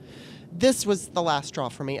watch him. This was the last straw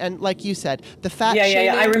for me. And like you said, the fat shaming.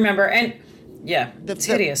 Yeah, I remember. And it's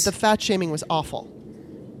hideous. The fat shaming was awful.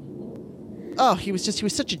 Oh, he was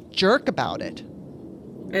such a jerk about it.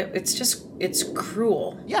 It's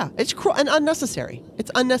cruel. Yeah, it's cruel and unnecessary.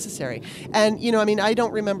 It's unnecessary. And, I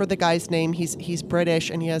don't remember the guy's name. He's British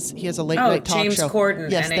and he has a late night talk James show.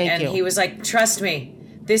 Corden. Yes, thank you. He was like, trust me,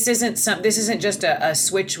 this isn't just a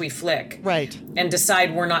switch we flick. Right. And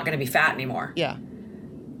decide we're not going to be fat anymore. Yeah.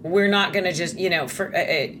 We're not going to just,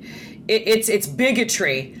 it's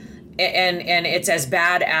bigotry and it's as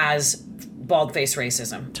bad as bald-faced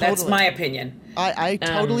racism. Totally. That's my opinion. I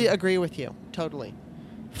totally agree with you. Totally.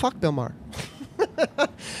 Fuck Bill Maher.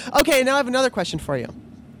 Okay, now I have another question for you.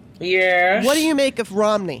 Yes. What do you make of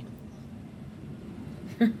Romney?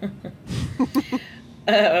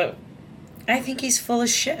 I think he's full of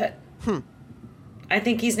shit. I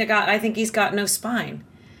think he's got no spine.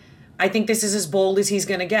 I think this is as bold as he's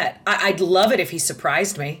going to get. I'd love it if he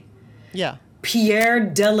surprised me. Yeah. Pierre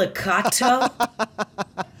Delicato.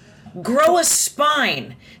 Grow a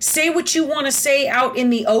spine. Say what you want to say out in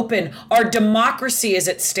the open. Our democracy is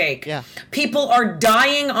at stake. Yeah. People are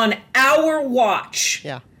dying on our watch.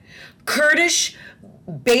 Yeah. Kurdish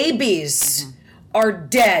babies are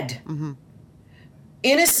dead.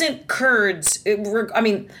 Innocent Kurds.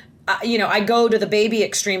 I go to the baby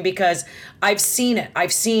extreme because I've seen it.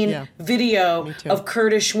 I've seen video of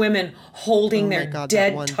Kurdish women holding their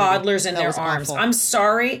dead toddlers in their arms. Awful. I'm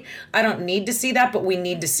sorry. I don't need to see that, but we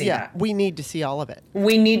need to see that. Yeah, we need to see all of it.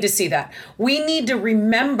 We need to see that. We need to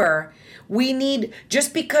remember,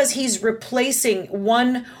 just because he's replacing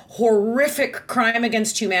one horrific crime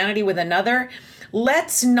against humanity with another,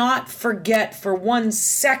 let's not forget for 1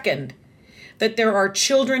 second that there are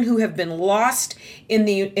children who have been lost in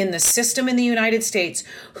the system in the United States,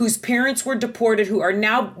 whose parents were deported, who are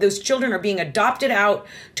now, those children are being adopted out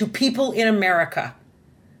to people in America.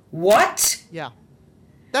 What? Yeah.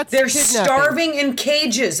 They're starving in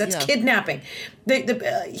cages. That's kidnapping.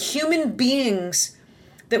 The human beings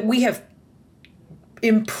that we have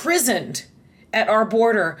imprisoned at our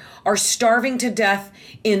border are starving to death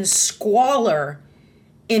in squalor,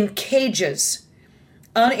 in cages,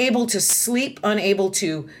 unable to sleep, unable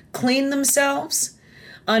to clean themselves,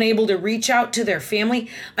 unable to reach out to their family.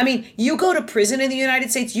 I mean, you go to prison in the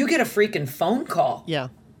United States, you get a freaking phone call. Yeah.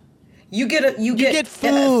 You get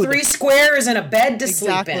food, 3 squares and a bed to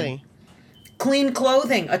sleep in. Clean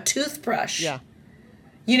clothing, a toothbrush. Yeah.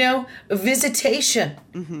 A visitation.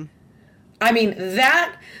 I mean,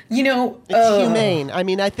 that, it's humane. I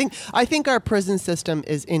mean, I think our prison system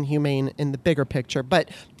is inhumane in the bigger picture, but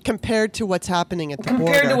compared to what's happening at the border.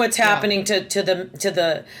 Compared to what's happening to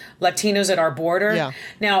the Latinos at our border. Yeah.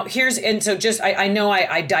 Now, I know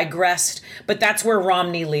I digressed, but that's where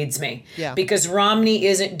Romney leads me. Yeah. Because Romney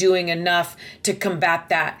isn't doing enough to combat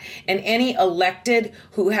that. And any elected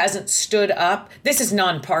who hasn't stood up, this is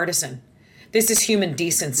nonpartisan. This is human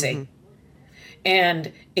decency.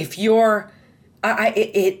 And if you're,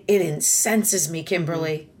 it incenses me,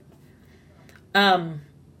 Kimberly. And,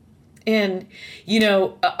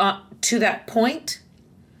 to that point,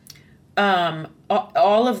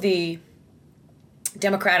 all of the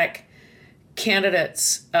Democratic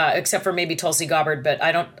candidates, except for maybe Tulsi Gabbard, but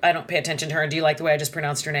I don't pay attention to her. Do you like the way I just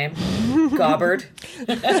pronounced her name? Gabbard.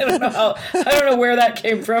 I don't know where that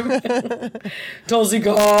came from. Tulsi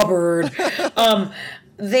Gabbard.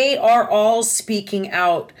 They are all speaking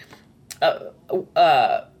out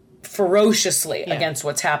ferociously against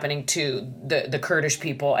what's happening to the Kurdish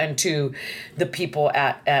people and to the people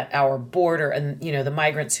at our border and, the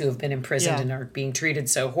migrants who have been imprisoned and are being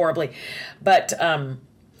treated so horribly. But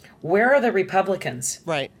where are the Republicans?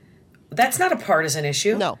 Right. That's not a partisan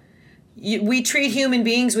issue. No. we treat human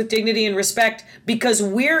beings with dignity and respect because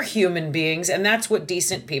we're human beings, and that's what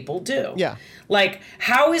decent people do. Yeah. Like,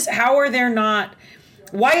 how are there not?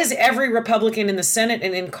 Why is every Republican in the Senate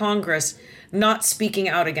and in Congress not speaking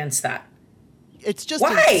out against that? It's just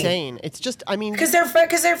insane. It's just, I mean... Because they're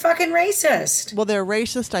fucking racist. Well, they're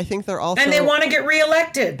racist. I think they're also... And they want to get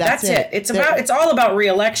reelected. That's it. It's all about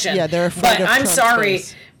reelection. Yeah, they're afraid of I'm Trump's sorry.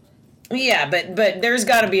 face. Yeah, but there's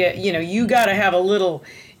got to be you got to have a little...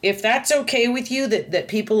 If that's okay with you, that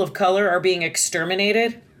people of color are being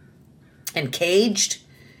exterminated and caged,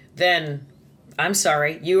 then I'm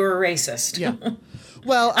sorry. You are a racist. Yeah.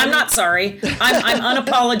 Well, I'm not sorry. I'm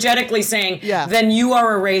unapologetically saying, then you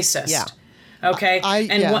are a racist. Yeah. Okay. I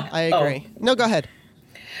agree. No, go ahead.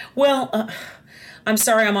 Well, I'm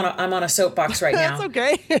sorry. I'm on a soapbox right now. That's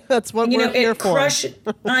okay. That's what we're here for.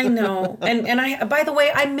 I know. And I. By the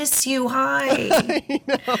way, I miss you. Hi.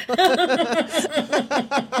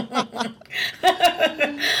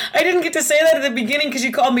 I didn't get to say that at the beginning because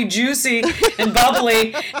you called me juicy and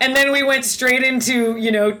bubbly, and then we went straight into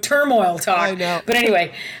turmoil talk. I know. But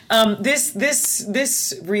anyway,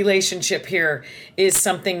 this relationship here is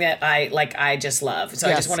something that I just love. So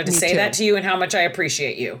I just wanted to say that to you and how much I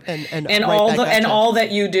appreciate you and all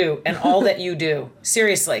that you do.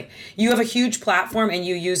 Seriously, you have a huge platform and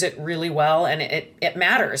you use it really well, and it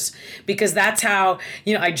matters because that's how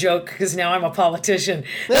I joke because now I'm a politician.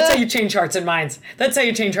 That's how you change hearts and minds. That's how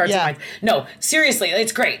you change hearts and minds. No, seriously,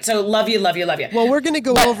 it's great. So love you. Well, we're going to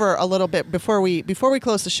go over a little bit before we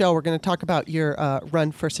close the show. We're going to talk about your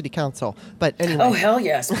run for city council. But anyway. Oh hell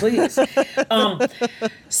yes, please.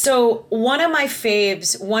 So one of my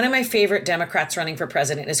favorite Democrats running for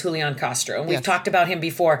president is Julian Castro, and we've talked about him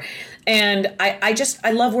before. And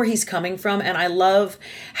I love where he's coming from, and I love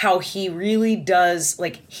how he really does,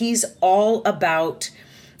 he's all about,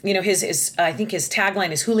 his I think his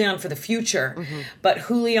tagline is Julian for the future, but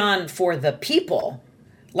Julian for the people,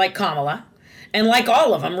 like Kamala, and like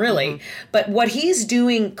all of them, really. But what he's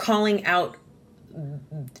doing, calling out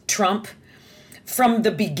Trump from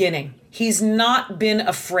the beginning. He's not been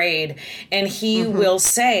afraid, and he will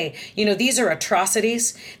say, these are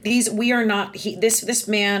atrocities. This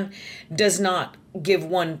man does not give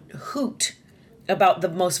one hoot about the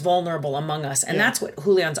most vulnerable among us, and that's what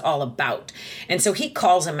Julian's all about. And so he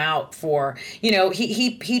calls him out for, he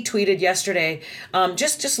tweeted yesterday,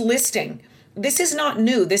 just listing. This is not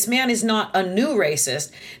new. This man is not a new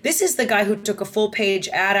racist. This is the guy who took a full page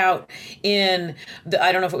ad out in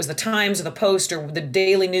I don't know if it was the Times or the Post or the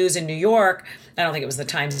Daily News in New York. I don't think it was the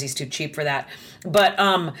Times. He's too cheap for that. But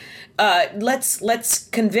let's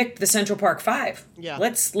convict the Central Park Five. Yeah.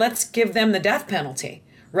 Let's give them the death penalty,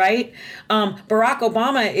 right? Barack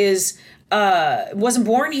Obama wasn't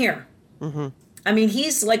born here. I mean,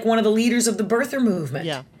 he's like one of the leaders of the birther movement.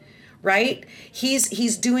 Yeah. Right?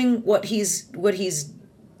 He's doing what he's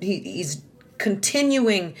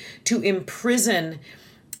continuing to imprison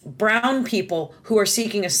brown people who are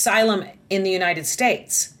seeking asylum in the United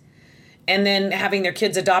States, and then having their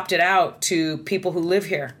kids adopted out to people who live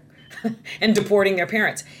here and deporting their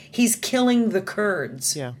parents. He's killing the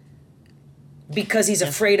Kurds. Yeah. Because he's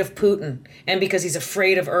afraid of Putin, and because he's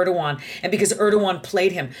afraid of Erdogan, and because Erdogan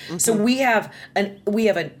played him. So we have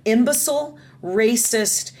an imbecile,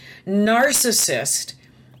 racist, narcissist,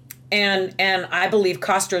 and I believe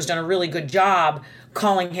Castro's done a really good job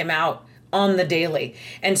calling him out on the daily.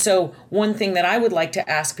 And so one thing that I would like to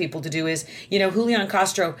ask people to do is, Julian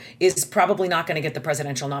Castro is probably not going to get the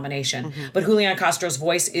presidential nomination, but Julian Castro's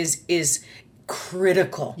voice is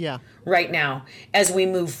critical right now as we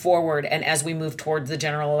move forward and as we move towards the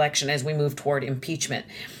general election, as we move toward impeachment.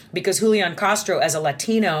 Because Julian Castro, as a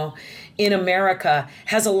Latino in America,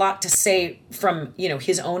 has a lot to say from,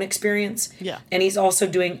 his own experience. Yeah. And he's also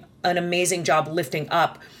doing an amazing job lifting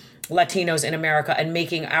up Latinos in America and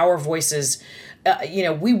making our voices,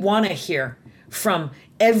 we want to hear from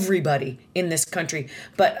everybody in this country.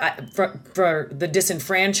 But for the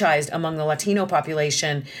disenfranchised among the Latino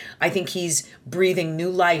population, I think he's breathing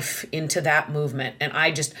new life into that movement. And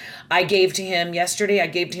I gave to him yesterday. I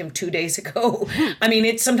gave to him 2 days ago. I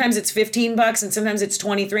mean, sometimes it's $15 and sometimes it's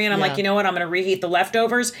 23. And I'm like, you know what? I'm going to reheat the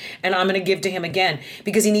leftovers and I'm going to give to him again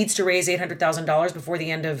because he needs to raise $800,000 before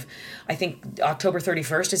the end of, I think, October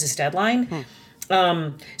 31st is his deadline.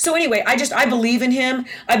 So anyway, I believe in him.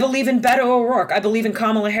 I believe in Beto O'Rourke. I believe in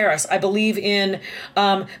Kamala Harris. I believe in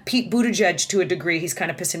Pete Buttigieg to a degree. He's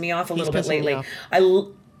kind of pissing me off a little bit lately.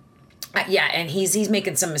 And he's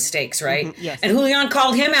making some mistakes, right? Yes. And Julian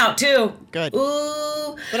called him out too. Good.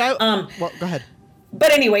 Ooh. But go ahead.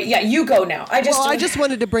 But anyway, yeah, you go now. I just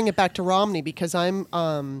wanted to bring it back to Romney because I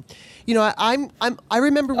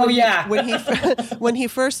remember when he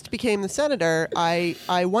first became the senator, I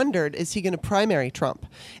wondered, is he going to primary Trump?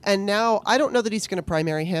 And now I don't know that he's going to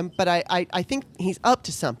primary him, but I think he's up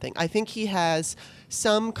to something. I think he has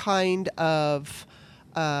some kind of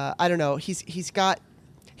I don't know. He's got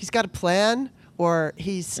a plan. Or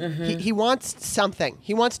he wants something.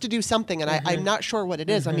 He wants to do something, and I'm not sure what it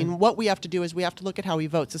is. I mean, what we have to do is we have to look at how he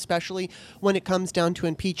votes, especially when it comes down to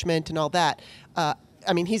impeachment and all that. I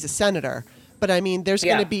mean, he's a senator, but I mean, there's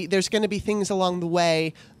going to be things along the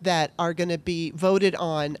way that are going to be voted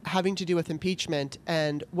on having to do with impeachment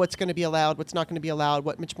and what's going to be allowed, what's not going to be allowed,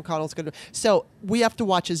 what Mitch McConnell's going to do. So we have to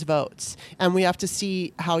watch his votes, and we have to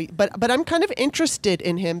see how. But I'm kind of interested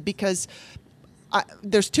in him because.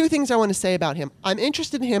 There's two things I want to say about him. I'm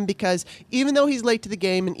interested in him because even though he's late to the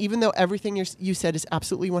game and even though everything you said is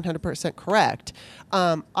absolutely 100% correct,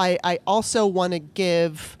 I also want to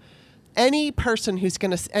give any Republican who's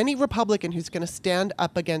going to stand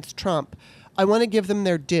up against Trump, I want to give them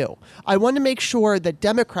their due. I want to make sure that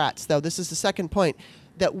Democrats, though, this is the second point,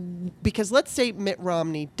 because let's say Mitt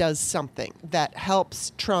Romney does something that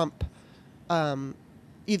helps Trump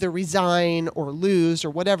either resign or lose or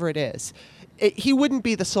whatever it is. He wouldn't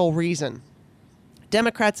be the sole reason.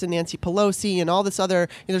 Democrats and Nancy Pelosi and all this other,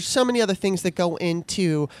 there's so many other things that go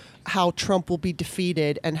into how Trump will be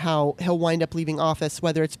defeated and how he'll wind up leaving office,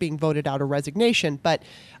 whether it's being voted out or resignation. But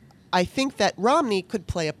I think that Romney could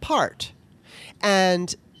play a part.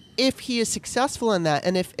 And if he is successful in that,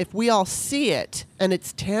 and if we all see it and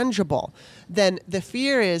it's tangible, then the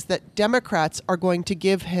fear is that Democrats are going to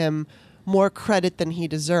give him more credit than he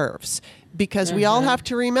deserves. Because we all have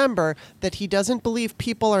to remember that he doesn't believe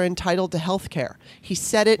people are entitled to health care. He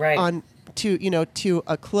said it to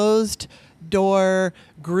a closed door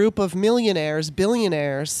group of billionaires.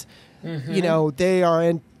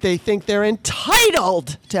 They think they're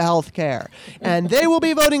entitled to health care, and they will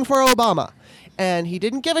be voting for Obama. And he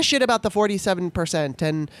didn't give a shit about the 47%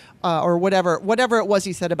 and or whatever it was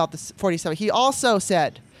he said about the 47. He also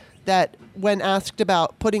said that when asked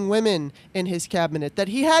about putting women in his cabinet, that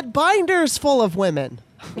he had binders full of women.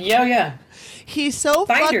 Yeah. He's so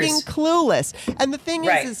fucking clueless. And the thing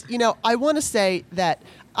is, I want to say that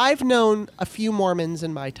I've known a few Mormons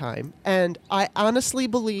in my time, and I honestly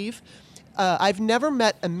believe I've never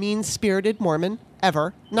met a mean-spirited Mormon,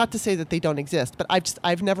 ever. Not to say that they don't exist, but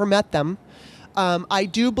I've never met them. I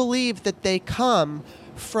do believe that they come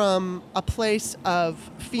from a place of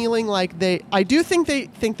feeling like I do think they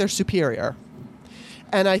think they're superior.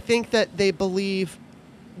 And I think that they believe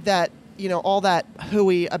that, all that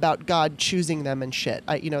hooey about God choosing them and shit.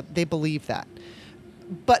 They believe that.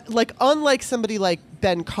 But unlike somebody like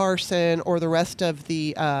Ben Carson or the rest of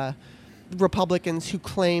the Republicans who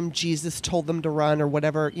claim Jesus told them to run or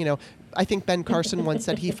whatever, I think Ben Carson once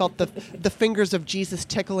said he felt the fingers of Jesus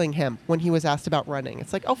tickling him when he was asked about running.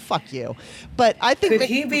 It's like, oh, fuck you. But I think... Could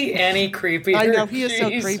he be any creepier? I know, he is so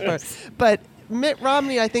creepy. But Mitt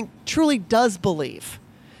Romney, I think, truly does believe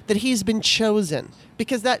that he's been chosen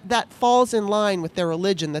because that falls in line with their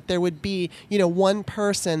religion, that there would be, one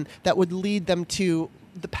person that would lead them to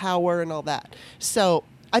the power and all that. So...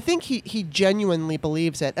 I think he genuinely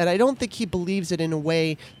believes it, and I don't think he believes it in a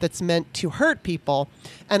way that's meant to hurt people.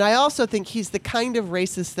 And I also think he's the kind of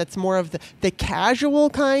racist that's more of the casual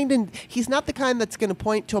kind, and he's not the kind that's going to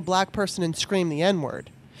point to a black person and scream the N-word.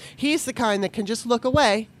 He's the kind that can just look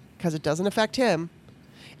away because it doesn't affect him.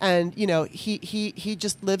 And, he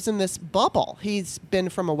just lives in this bubble. He's been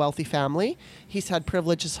from a wealthy family. He's had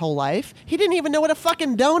privilege his whole life. He didn't even know what a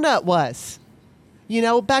fucking donut was.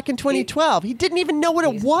 Back in 2012, he didn't even know what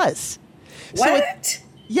it was. What?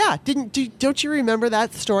 Don't you remember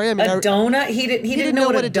that story? I mean, a donut? He didn't know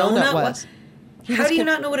what a donut was. How do you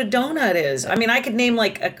not know what a donut is? I mean, I could name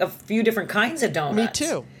a few different kinds of donuts. Me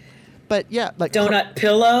too. But yeah, donut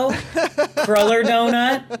pillow, cruller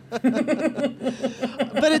donut.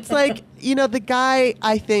 But it's the guy.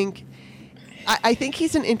 I think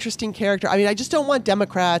he's an interesting character. I mean, I just don't want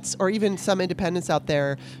Democrats or even some independents out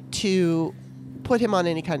there to put him on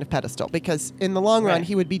any kind of pedestal because in the long run,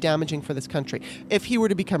 he would be damaging for this country if he were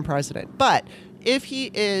to become president. But if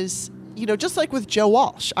he is, just like with Joe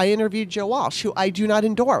Walsh, I interviewed Joe Walsh, who I do not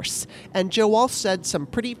endorse. And Joe Walsh said some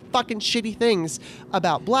pretty fucking shitty things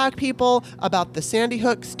about black people, about the Sandy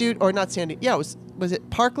Hook or not Sandy. Yeah, was it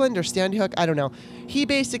Parkland or Sandy Hook? I don't know. He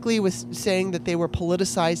basically was saying that they were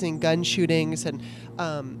politicizing gun shootings. And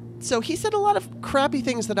so he said a lot of crappy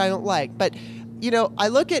things that I don't like. But I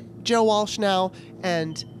look at Joe Walsh now,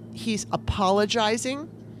 and he's apologizing,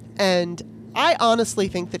 and I honestly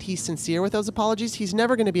think that he's sincere with those apologies. He's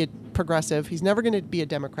never going to be a progressive. He's never going to be a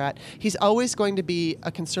Democrat. He's always going to be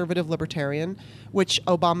a conservative libertarian, which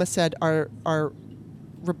Obama said are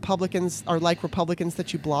Republicans are like Republicans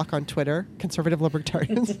that you block on Twitter, conservative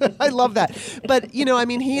libertarians. I love that. But, he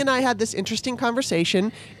and I had this interesting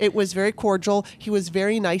conversation. It was very cordial. He was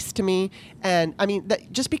very nice to me. And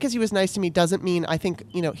just because he was nice to me doesn't mean I think,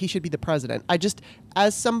 he should be the president.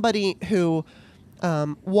 As somebody who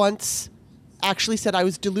once actually said I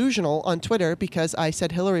was delusional on Twitter because I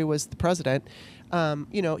said Hillary was the president,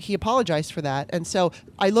 he apologized for that. And so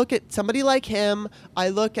I look at somebody like him. I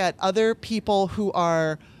look at other people who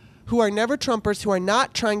are never Trumpers, who are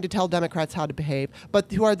not trying to tell Democrats how to behave,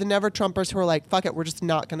 but who are the never Trumpers who are like, fuck it, we're just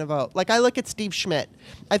not going to vote. Like I look at Steve Schmidt.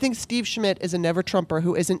 I think Steve Schmidt is a never Trumper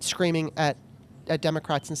who isn't screaming at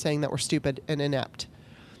Democrats and saying that we're stupid and inept,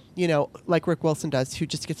 like Rick Wilson does, who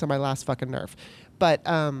just gets on my last fucking nerve. But,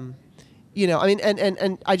 and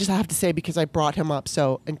I just have to say, because I brought him up,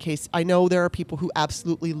 so in case, I know there are people who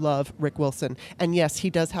absolutely love Rick Wilson, and yes,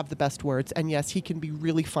 he does have the best words, and yes, he can be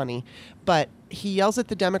really funny, but he yells at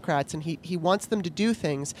the Democrats, and he wants them to do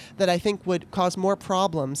things that I think would cause more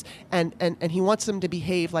problems, and he wants them to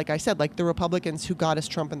behave, like I said, like the Republicans who got us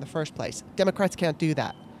Trump in the first place. Democrats can't do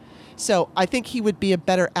that. So I think he would be a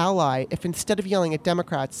better ally if instead of yelling at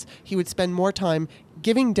Democrats, he would spend more time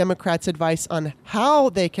giving Democrats advice on how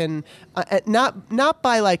they can, not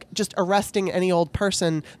by like just arresting any old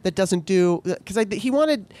person that doesn't do, because he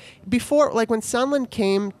wanted, before, like when Sondland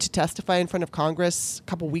came to testify in front of Congress a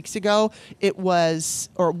couple weeks ago, it was,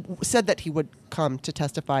 or said that he would come to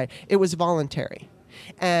testify, it was voluntary.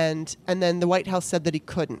 And then the White House said that he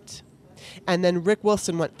couldn't. And then Rick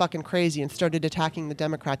Wilson went fucking crazy and started attacking the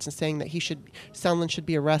Democrats and saying that Sondland should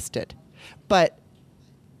be arrested. But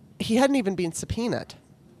he hadn't even been subpoenaed.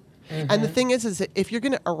 Mm-hmm. And the thing is that if you're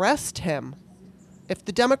going to arrest him, if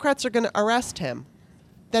the Democrats are going to arrest him,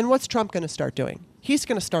 then what's Trump going to start doing? He's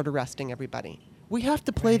going to start arresting everybody. We have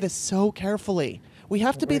to play this so carefully. We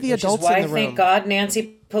have to be the adults in the room. Which is why, thank God,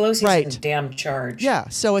 Nancy Pelosi's in the damn charge. Yeah,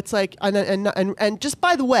 so it's like, and just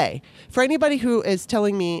by the way, for anybody who is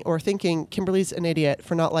telling me or thinking Kimberly's an idiot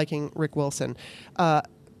for not liking Rick Wilson,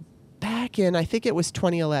 back in, I think it was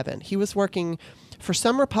 2011, he was working for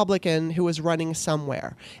some Republican who was running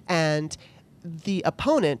somewhere, and the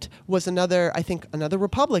opponent was another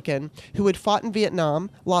Republican who had fought in Vietnam,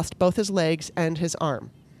 lost both his legs and his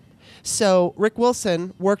arm. So Rick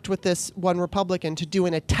Wilson worked with this one Republican to do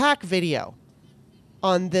an attack video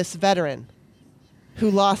on this veteran who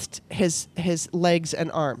lost his legs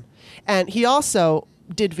and arm. And he also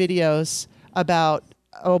did videos about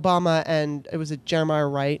Obama and it was Jeremiah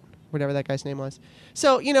Wright, whatever that guy's name was.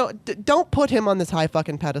 So, don't put him on this high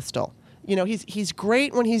fucking pedestal. He's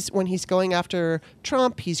great when he's going after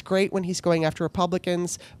Trump. He's great when he's going after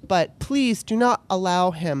Republicans. But please do not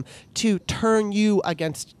allow him to turn you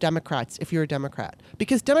against Democrats if you're a Democrat.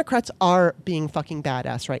 Because Democrats are being fucking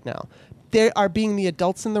badass right now. They are being the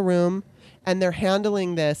adults in the room, and they're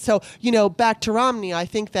handling this. So, back to Romney, I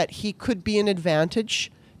think that he could be an advantage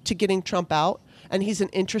to getting Trump out. And he's an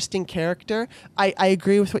interesting character. I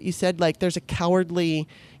agree with what you said. Like, there's a cowardly,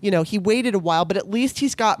 he waited a while, but at least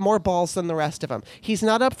he's got more balls than the rest of them. He's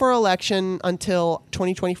not up for election until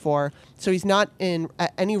 2024, so he's not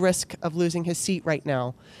at any risk of losing his seat right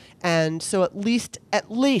now. And so at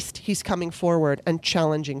least he's coming forward and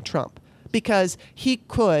challenging Trump, because he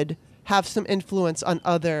could have some influence on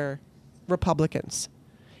other Republicans.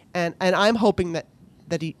 And I'm hoping that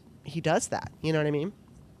he does that. You know what I mean?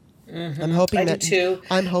 Mm-hmm. I'm hoping I that do too.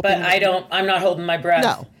 I'm hoping. But I'm not holding my breath.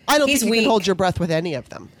 No, I don't think you weak. can hold your breath with any of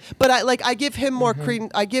them. But I give him more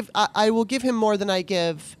credence. I will give him more than I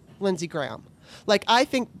give Lindsey Graham. Like, I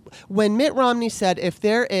think when Mitt Romney said, if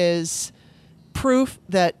there is proof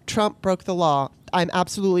that Trump broke the law, I'm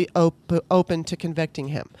absolutely open to convicting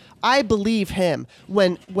him. I believe him.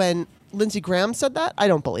 When Lindsey Graham said that, I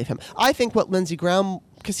don't believe him. I think what Lindsey Graham,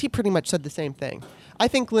 because he pretty much said the same thing. I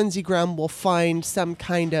think Lindsey Graham will find some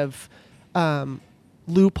kind of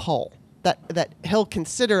loophole that he'll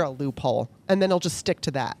consider a loophole, and then he'll just stick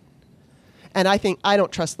to that. And I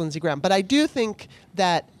don't trust Lindsey Graham. But I do think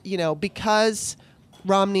that, because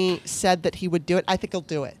Romney said that he would do it, I think he'll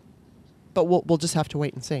do it. But we'll just have to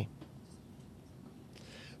wait and see.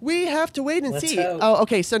 We have to wait and see. Hope. Oh,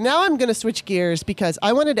 okay. So now I'm going to switch gears because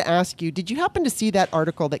I wanted to ask you, did you happen to see that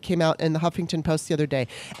article that came out in the Huffington Post the other day?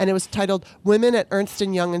 And it was titled, Women at Ernst &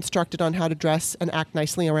 Young Instructed on How to Dress and Act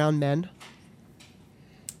Nicely Around Men.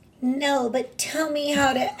 No, but tell me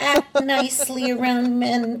how to act nicely around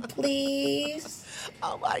men, please.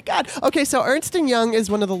 Oh, my God. Okay, so Ernst & Young is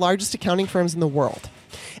one of the largest accounting firms in the world.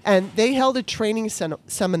 And they held a training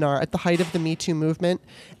seminar at the height of the Me Too movement,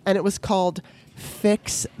 and it was called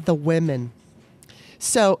Fix the Women.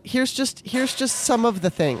 So here's just some of the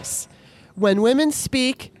things. When women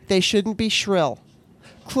speak, they shouldn't be shrill.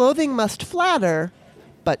 Clothing must flatter,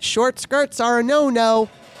 but short skirts are a no-no.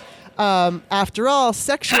 After all,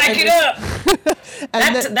 sexual... Hike it up!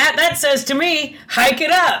 that says to me, hike it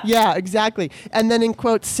up! Yeah, exactly. And then in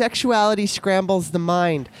quotes, sexuality scrambles the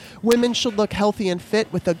mind. Women should look healthy and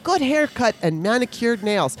fit with a good haircut and manicured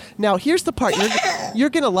nails. Now, here's the part. You're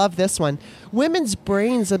going to love this one. Women's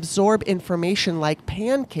brains absorb information like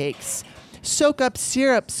pancakes, soak up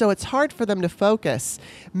syrup so it's hard for them to focus.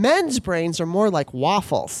 Men's brains are more like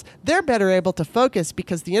waffles. They're better able to focus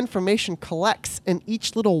because the information collects in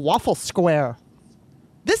each little waffle square.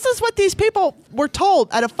 This is what these people were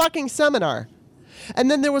told at a fucking seminar. And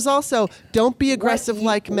then there was also, don't be aggressive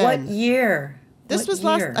like men. What year? This was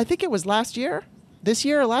last, I think it was last year. This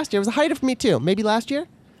year or last year. It was the height of Me Too. Maybe last year?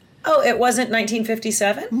 Oh, it wasn't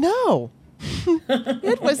 1957? No.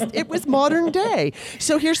 It was modern day.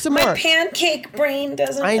 So here's some more. My pancake brain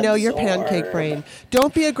doesn't I know absorb. Your pancake brain.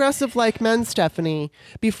 Don't be aggressive like men, Stephanie.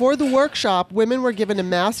 Before the workshop, women were given a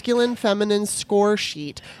masculine, feminine score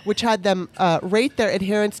sheet, which had them rate their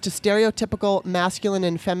adherence to stereotypical masculine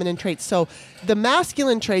and feminine traits. So the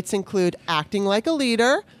masculine traits include acting like a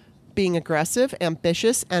leader, being aggressive,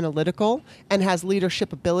 ambitious, analytical, and has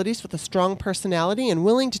leadership abilities with a strong personality and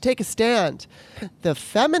willing to take a stand. The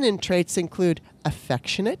feminine traits include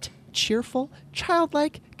affectionate, cheerful,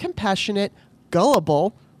 childlike, compassionate,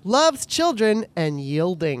 gullible, loves children, and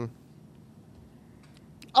yielding.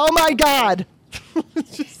 Oh my God! Do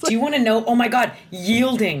you want to know? Oh my God,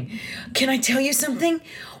 yielding. Can I tell you something?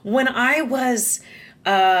 When I was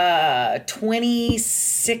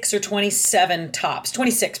 26 or 27 tops,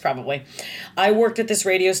 26 probably. I worked at this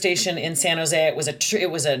radio station in San Jose. It was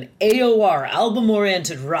an AOR,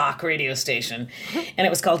 album-oriented rock radio station, and it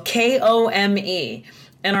was called KOME.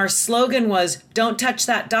 And our slogan was, "Don't touch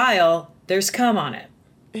that dial, there's cum on it."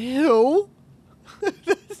 Ew.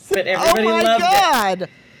 But everybody loved God. it.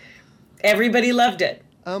 Everybody loved it.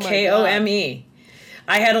 Oh my KOME. God.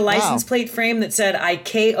 I had a license plate frame that said, I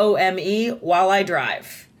KOME while I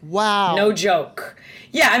drive. Wow. No joke.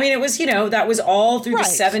 Yeah, I mean, it was, that was all through Right.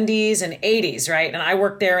 the 70s and 80s, right? And I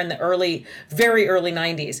worked there in the very early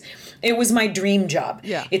 90s. It was my dream job.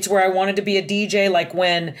 Yeah. It's where I wanted to be a DJ, like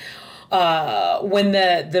when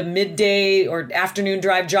the midday or afternoon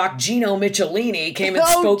drive jock Gino Michelini came and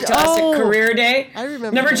spoke to us at Career Day. I remember.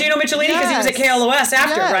 Remember Gino Michelini? Because he was at KLOS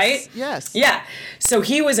after, right? Yes. Yeah. So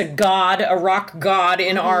he was a rock god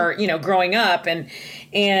in our, growing up, and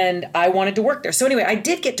I wanted to work there. So anyway, I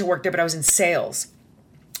did get to work there, but I was in sales.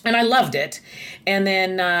 And I loved it. And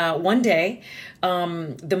then one day,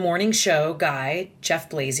 the morning show guy, Jeff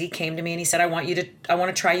Blasey, came to me and he said, I want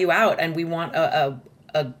to try you out, and we want a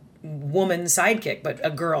woman sidekick, but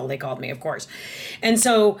a girl, they called me, of course. And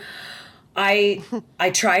so I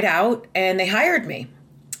tried out and they hired me.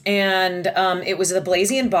 And it was the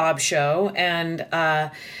Blasey and Bob show, and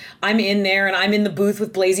I'm in there and I'm in the booth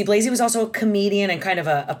with Blasey. Blasey was also a comedian and kind of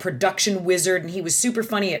a production wizard, and he was super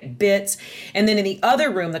funny at bits. And then in the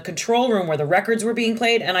other room, the control room where the records were being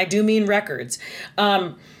played, and I do mean records,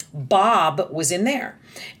 Bob was in there.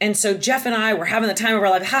 And so Jeff and I were having the time of our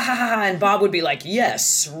life, ha ha ha ha, and Bob would be like,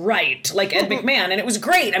 yes, right, like Ed McMahon. And it was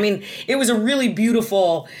great. I mean, it was a really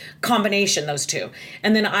beautiful combination, those two.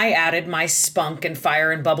 And then I added my spunk and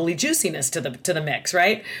fire and bubbly juiciness to the mix,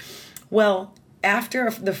 right? Well,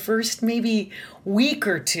 after the first maybe week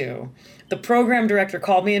or two, the program director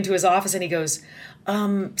called me into his office and he goes,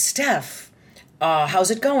 Steph,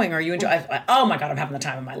 how's it going? Are you enjoying? Oh my God, I'm having the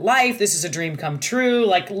time of my life. This is a dream come true,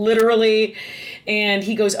 like literally. And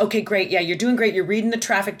he goes, okay, great. Yeah, you're doing great. You're reading the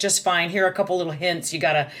traffic just fine. Here are a couple little hints. You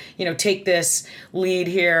gotta, take this lead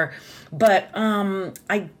here. But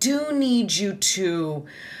I do need you to,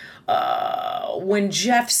 when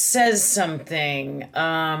Jeff says something,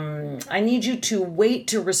 I need you to wait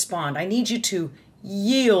to respond. I need you to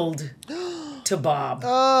yield to Bob.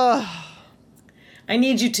 I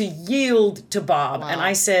need you to yield to Bob. Wow. And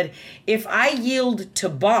I said, if I yield to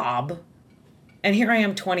Bob, and here I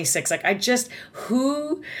am 26, I guess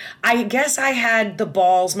I had the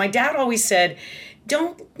balls. My dad always said,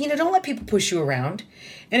 don't let people push you around.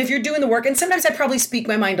 And if you're doing the work, and sometimes I probably speak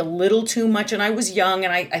my mind a little too much, and I was young,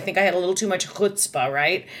 and I think I had a little too much chutzpah,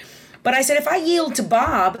 right? But I said, if I yield to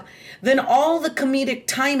Bob, then all the comedic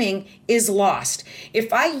timing is lost.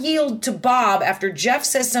 If I yield to Bob after Jeff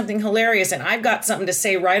says something hilarious and I've got something to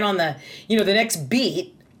say right on the, the next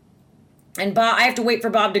beat, and I have to wait for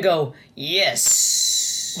Bob to go,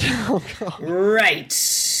 yes, right,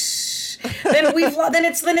 then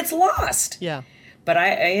it's lost. Yeah. But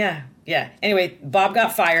yeah. Anyway, Bob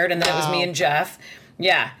got fired, and then it was me and Jeff.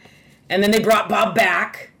 Yeah. And then they brought Bob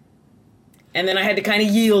back, and then I had to kind of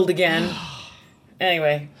yield again.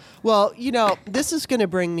 Anyway. Well, this is going to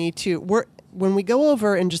bring me to when we go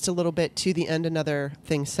over in just a little bit to the end another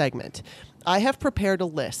thing segment. I have prepared a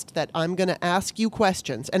list that I'm going to ask you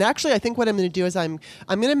questions. And actually, I think what I'm going to do is I'm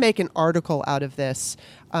going to make an article out of this,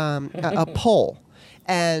 a poll.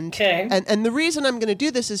 And the reason I'm going to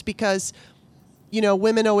do this is because,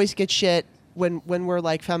 women always get shit when we're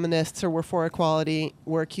like feminists or we're for equality.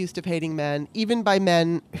 We're accused of hating men, even by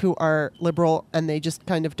men who are liberal and they just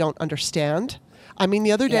kind of don't understand. I mean,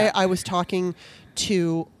 the other day I was talking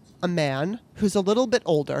to a man who's a little bit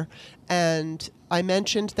older, and I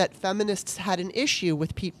mentioned that feminists had an issue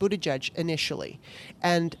with Pete Buttigieg initially.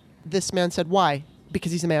 And this man said, why?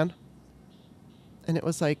 Because he's a man? And it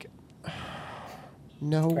was like,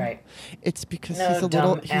 no. Right. It's because he's a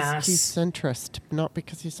little, he's centrist, not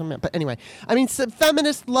because he's a man. But anyway, I mean, some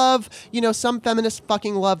feminists love, some feminists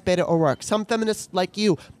fucking love Beto O'Rourke. Some feminists like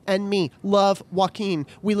you and me love Joaquin.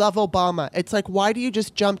 We love Obama. It's like, why do you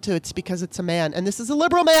just jump to it's because it's a man? And this is a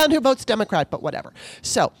liberal man who votes Democrat, but whatever.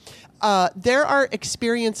 So there are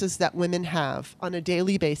experiences that women have on a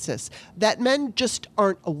daily basis that men just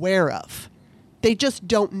aren't aware of. They just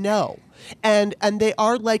don't know. And they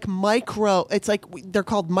are like it's like they're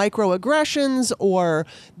called microaggressions, or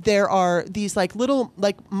there are these like little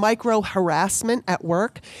like micro harassment at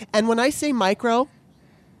work. And when I say micro,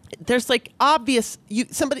 there's like obvious,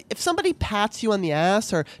 if somebody pats you on the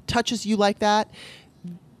ass or touches you like that,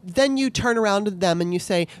 then you turn around to them and you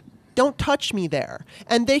say, don't touch me there.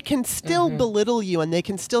 And they can still belittle you and they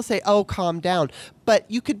can still say, oh, calm down. But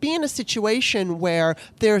you could be in a situation where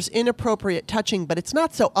there's inappropriate touching, but it's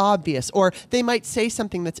not so obvious. Or they might say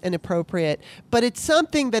something that's inappropriate, but it's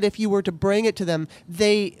something that if you were to bring it to them,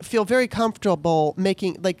 they feel very comfortable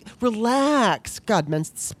making, like, relax. God, man,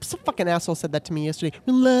 some fucking asshole said that to me yesterday.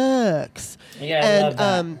 Relax. Yeah, I love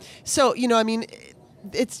that. So, I mean,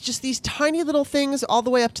 it's just these tiny little things all the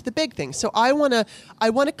way up to the big things. So I want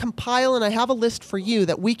to compile, and I have a list for you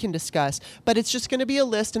that we can discuss, but it's just going to be a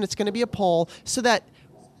list and it's going to be a poll so that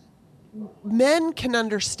men can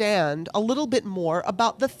understand a little bit more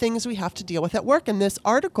about the things we have to deal with at work. And this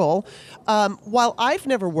article, while I've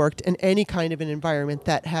never worked in any kind of an environment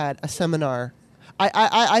that had a seminar,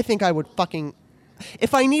 I think I would fucking,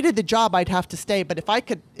 if I needed the job, I'd have to stay. But if I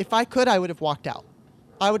could, I would have walked out.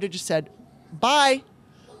 I would have just said, bye.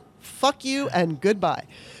 Fuck you and goodbye.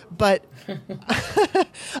 But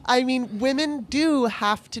I mean, women do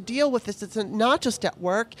have to deal with this. It's not just at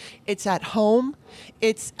work. It's at home.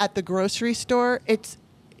 It's at the grocery store. It's,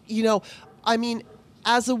 I mean,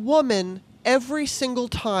 as a woman, every single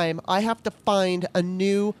time I have to find a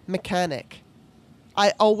new mechanic,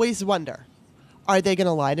 I always wonder, are they going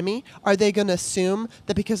to lie to me? Are they going to assume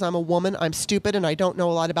that because I'm a woman, I'm stupid and I don't know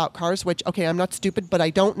a lot about cars, which, okay, I'm not stupid, but I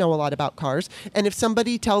don't know a lot about cars. And if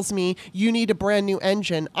somebody tells me you need a brand new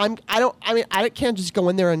engine, I can't just go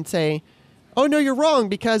in there and say, oh, no, you're wrong,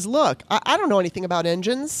 because look, I don't know anything about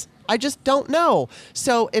engines. I just don't know.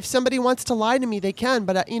 So if somebody wants to lie to me, they can.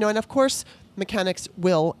 But, and of course, mechanics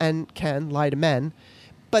will and can lie to men.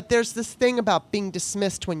 But there's this thing about being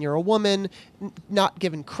dismissed when you're a woman, not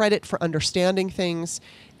given credit for understanding things.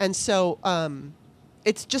 And so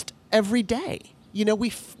it's just every day. We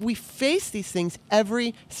face these things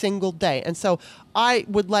every single day. And so I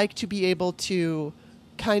would like to be able to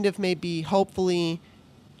kind of maybe hopefully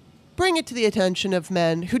bring it to the attention of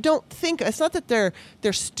men who don't think, it's not that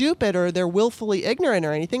they're stupid or they're willfully ignorant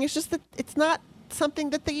or anything. It's just that it's not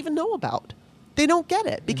something that they even know about. They don't get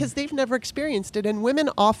it because they've never experienced it. And women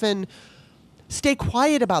often stay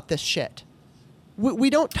quiet about this shit. We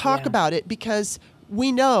don't talk about it because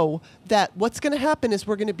we know that what's going to happen is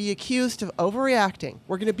we're going to be accused of overreacting.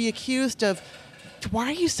 We're going to be accused of, why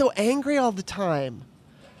are you so angry all the time?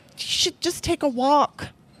 You should just take a walk.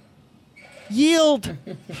 Yield.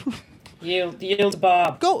 Yield,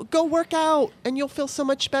 Bob. Go work out and you'll feel so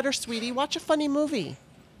much better, sweetie. Watch a funny movie.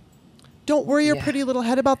 Don't worry your pretty little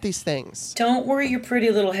head about these things. Don't worry your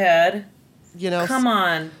pretty little head. Come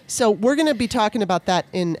on. So we're going to be talking about that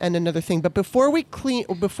in another thing. But before we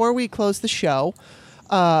close the show,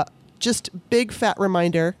 just big fat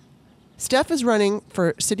reminder: Steph is running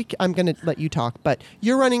for city. I'm going to let you talk, but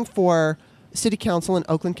you're running for city council in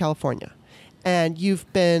Oakland, California, and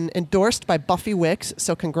you've been endorsed by Buffy Wicks,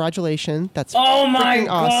 so congratulations. That's oh my freaking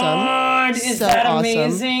God. awesome. Is so that awesome.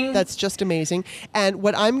 amazing? That's just amazing. And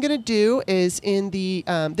what I'm going to do is in the,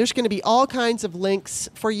 there's going to be all kinds of links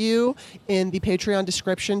for you in the Patreon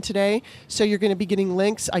description today. So you're going to be getting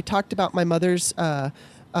links. I talked about my mother's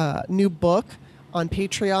new book on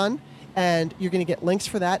Patreon, and you're going to get links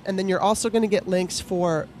for that. And then you're also going to get links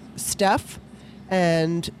for Steph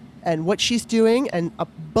and what she's doing, and a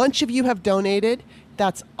bunch of you have donated.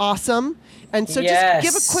 That's awesome. And so just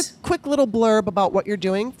give a quick little blurb about what you're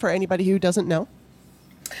doing for anybody who doesn't know.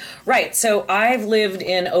 Right. So I've lived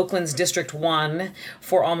in Oakland's District 1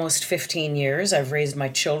 for almost 15 years. I've raised my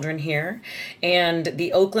children here. And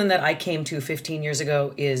the Oakland that I came to 15 years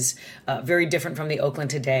ago is very different from the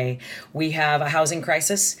Oakland today. We have a housing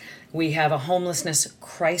crisis. We have a homelessness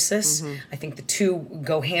crisis. Mm-hmm. I think the two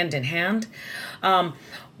go hand in hand.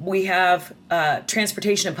 We have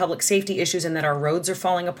transportation and public safety issues, and that our roads are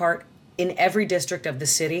falling apart in every district of the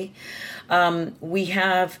city. We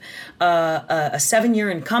have a 7-year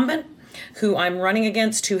incumbent who I'm running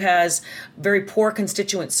against, who has very poor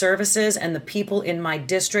constituent services, and the people in my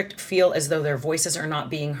district feel as though their voices are not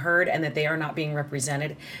being heard and that they are not being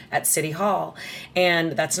represented at City Hall.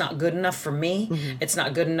 And that's not good enough for me. Mm-hmm. It's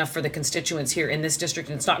not good enough for the constituents here in this district,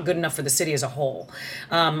 and it's not good enough for the city as a whole.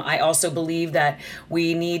 I also believe that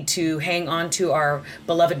we need to hang on to our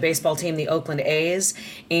beloved baseball team, the Oakland A's,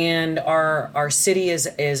 and our city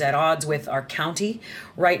is at odds with our county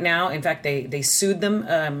right now. In fact, they sued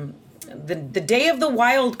them the day of the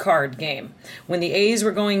wild card game, when the A's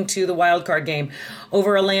were going to the wild card game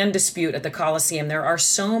over a land dispute at the Coliseum. There are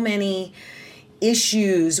so many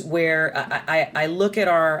issues where I look at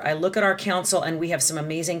our council, and we have some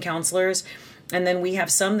amazing counselors, and then we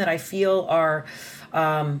have some that I feel are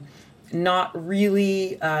not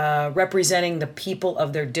really representing the people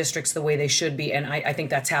of their districts the way they should be. And I think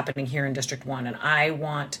that's happening here in District 1. And I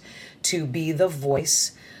want to be the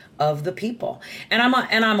voice of the people. And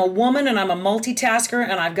I'm a woman, and I'm a multitasker,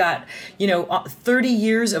 and I've got 30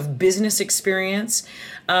 years of business experience,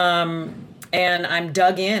 and I'm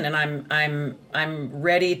dug in, and I'm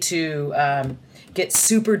ready to get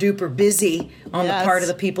super duper busy on the part of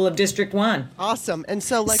the people of District 1. Awesome. And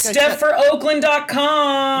so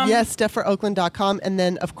StephForOakland.com. Yes, StephForOakland.com. And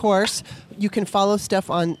then of course you can follow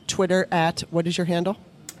Steph on Twitter at, what is your handle?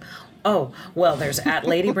 Oh, well, there's at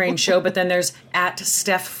Lady Brain Show, but then there's at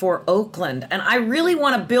Steph for Oakland. And I really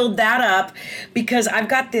want to build that up because I've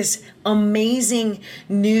got this amazing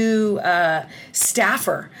new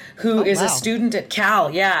staffer who is a student at Cal.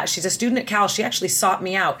 Yeah, she's a student at Cal. She actually sought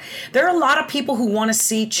me out. There are a lot of people who want to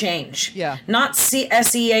see change. Yeah. Not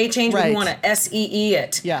SEA change, but who want to SEE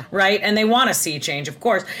it. Yeah. Right? And they want to see change, of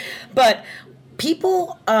course. But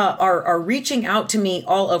people are reaching out to me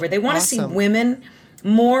all over. They want to see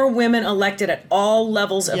more women elected at all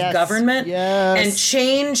levels of government. Yes. And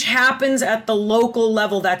change happens at the local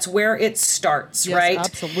level. That's where it starts, right?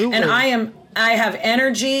 Absolutely. And I have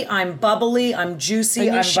energy, I'm bubbly, I'm juicy,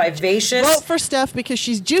 I'm vivacious. Vote for Steph because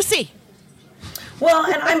she's juicy.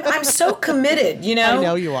 Well, and I'm so committed, I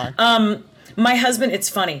know you are. My husband, it's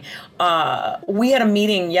funny. We had a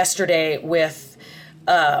meeting yesterday with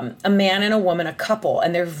a man and a woman, a couple,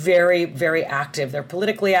 and they're very, very active. They're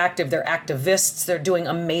politically active. They're activists. They're doing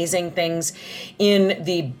amazing things in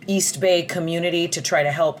the East Bay community to try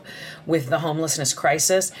to help with the homelessness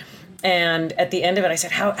crisis. And at the end of it, I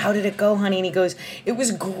said, how did it go, honey? And he goes, it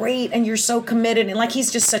was great, and you're so committed. And like,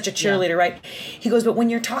 he's just such a cheerleader, right? He goes, but when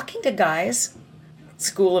you're talking to guys,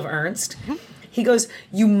 School of Ernst, he goes,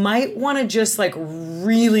 you might want to just like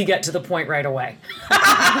really get to the point right away.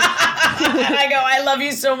 And I go, I love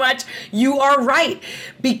you so much. You are right,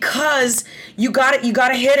 because you got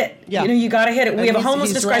to hit it. Yeah. You got to hit it. We have a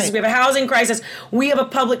homelessness crisis. We have a housing crisis. We have a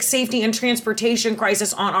public safety and transportation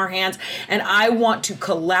crisis on our hands. And I want to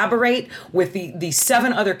collaborate with the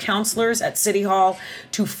 7 other counselors at City Hall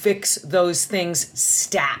to fix those things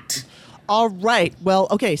stat. All right. Well,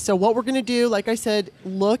 okay. So what we're going to do, like I said,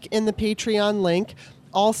 look in the Patreon link.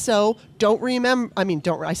 Also, don't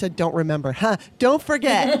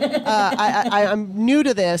forget. I'm new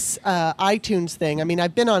to this iTunes thing. I mean,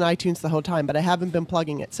 I've been on iTunes the whole time, but I haven't been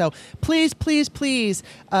plugging it. So please,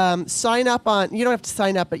 sign up on, you don't have to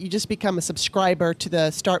sign up, but you just become a subscriber to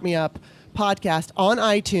the Start Me Up podcast on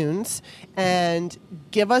iTunes and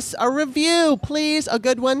give us a review, please, a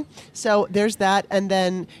good one. So there's that. And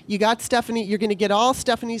then you got Stephanie. You're going to get all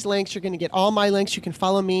Stephanie's links. You're going to get all my links. You can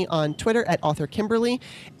follow me on Twitter at author Kimberly.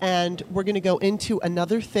 And we're going to go into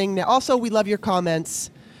another thing now. Also, we love your comments.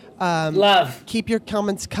 Love. Keep your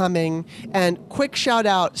comments coming. And quick shout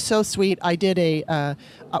out, so sweet. I did a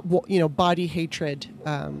body hatred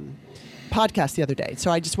podcast the other day. So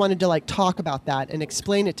I just wanted to talk about that and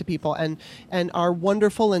explain it to people. And our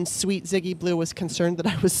wonderful and sweet Ziggy Blue was concerned that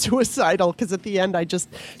I was suicidal because at the end I just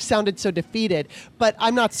sounded so defeated. But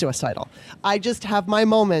I'm not suicidal. I just have my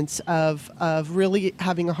moments of really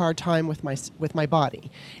having a hard time with my body.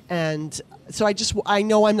 And so I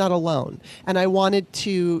know I'm not alone. And I wanted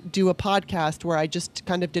to do a podcast where I just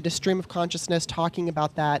kind of did a stream of consciousness talking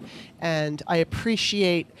about that. And I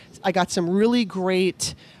got some really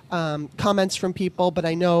great comments from people, but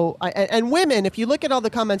I know, and women, if you look at all the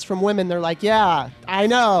comments from women, they're like, yeah, I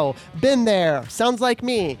know, been there, sounds like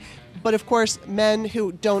me. But of course, men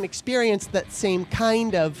who don't experience that same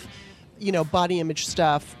kind of, body image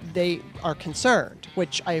stuff, they are concerned,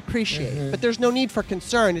 which I appreciate. Mm-hmm. But there's no need for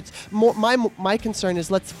concern. It's more, my concern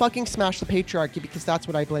is let's fucking smash the patriarchy because that's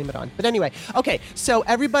what I blame it on. But anyway, okay, so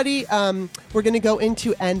everybody, we're going to go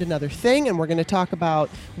into End Another Thing, and we're going to talk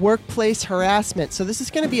about workplace harassment. So this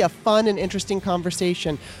is going to be a fun and interesting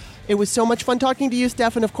conversation. It was so much fun talking to you,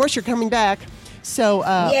 Steph, and of course you're coming back. So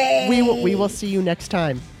we will see you next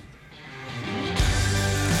time.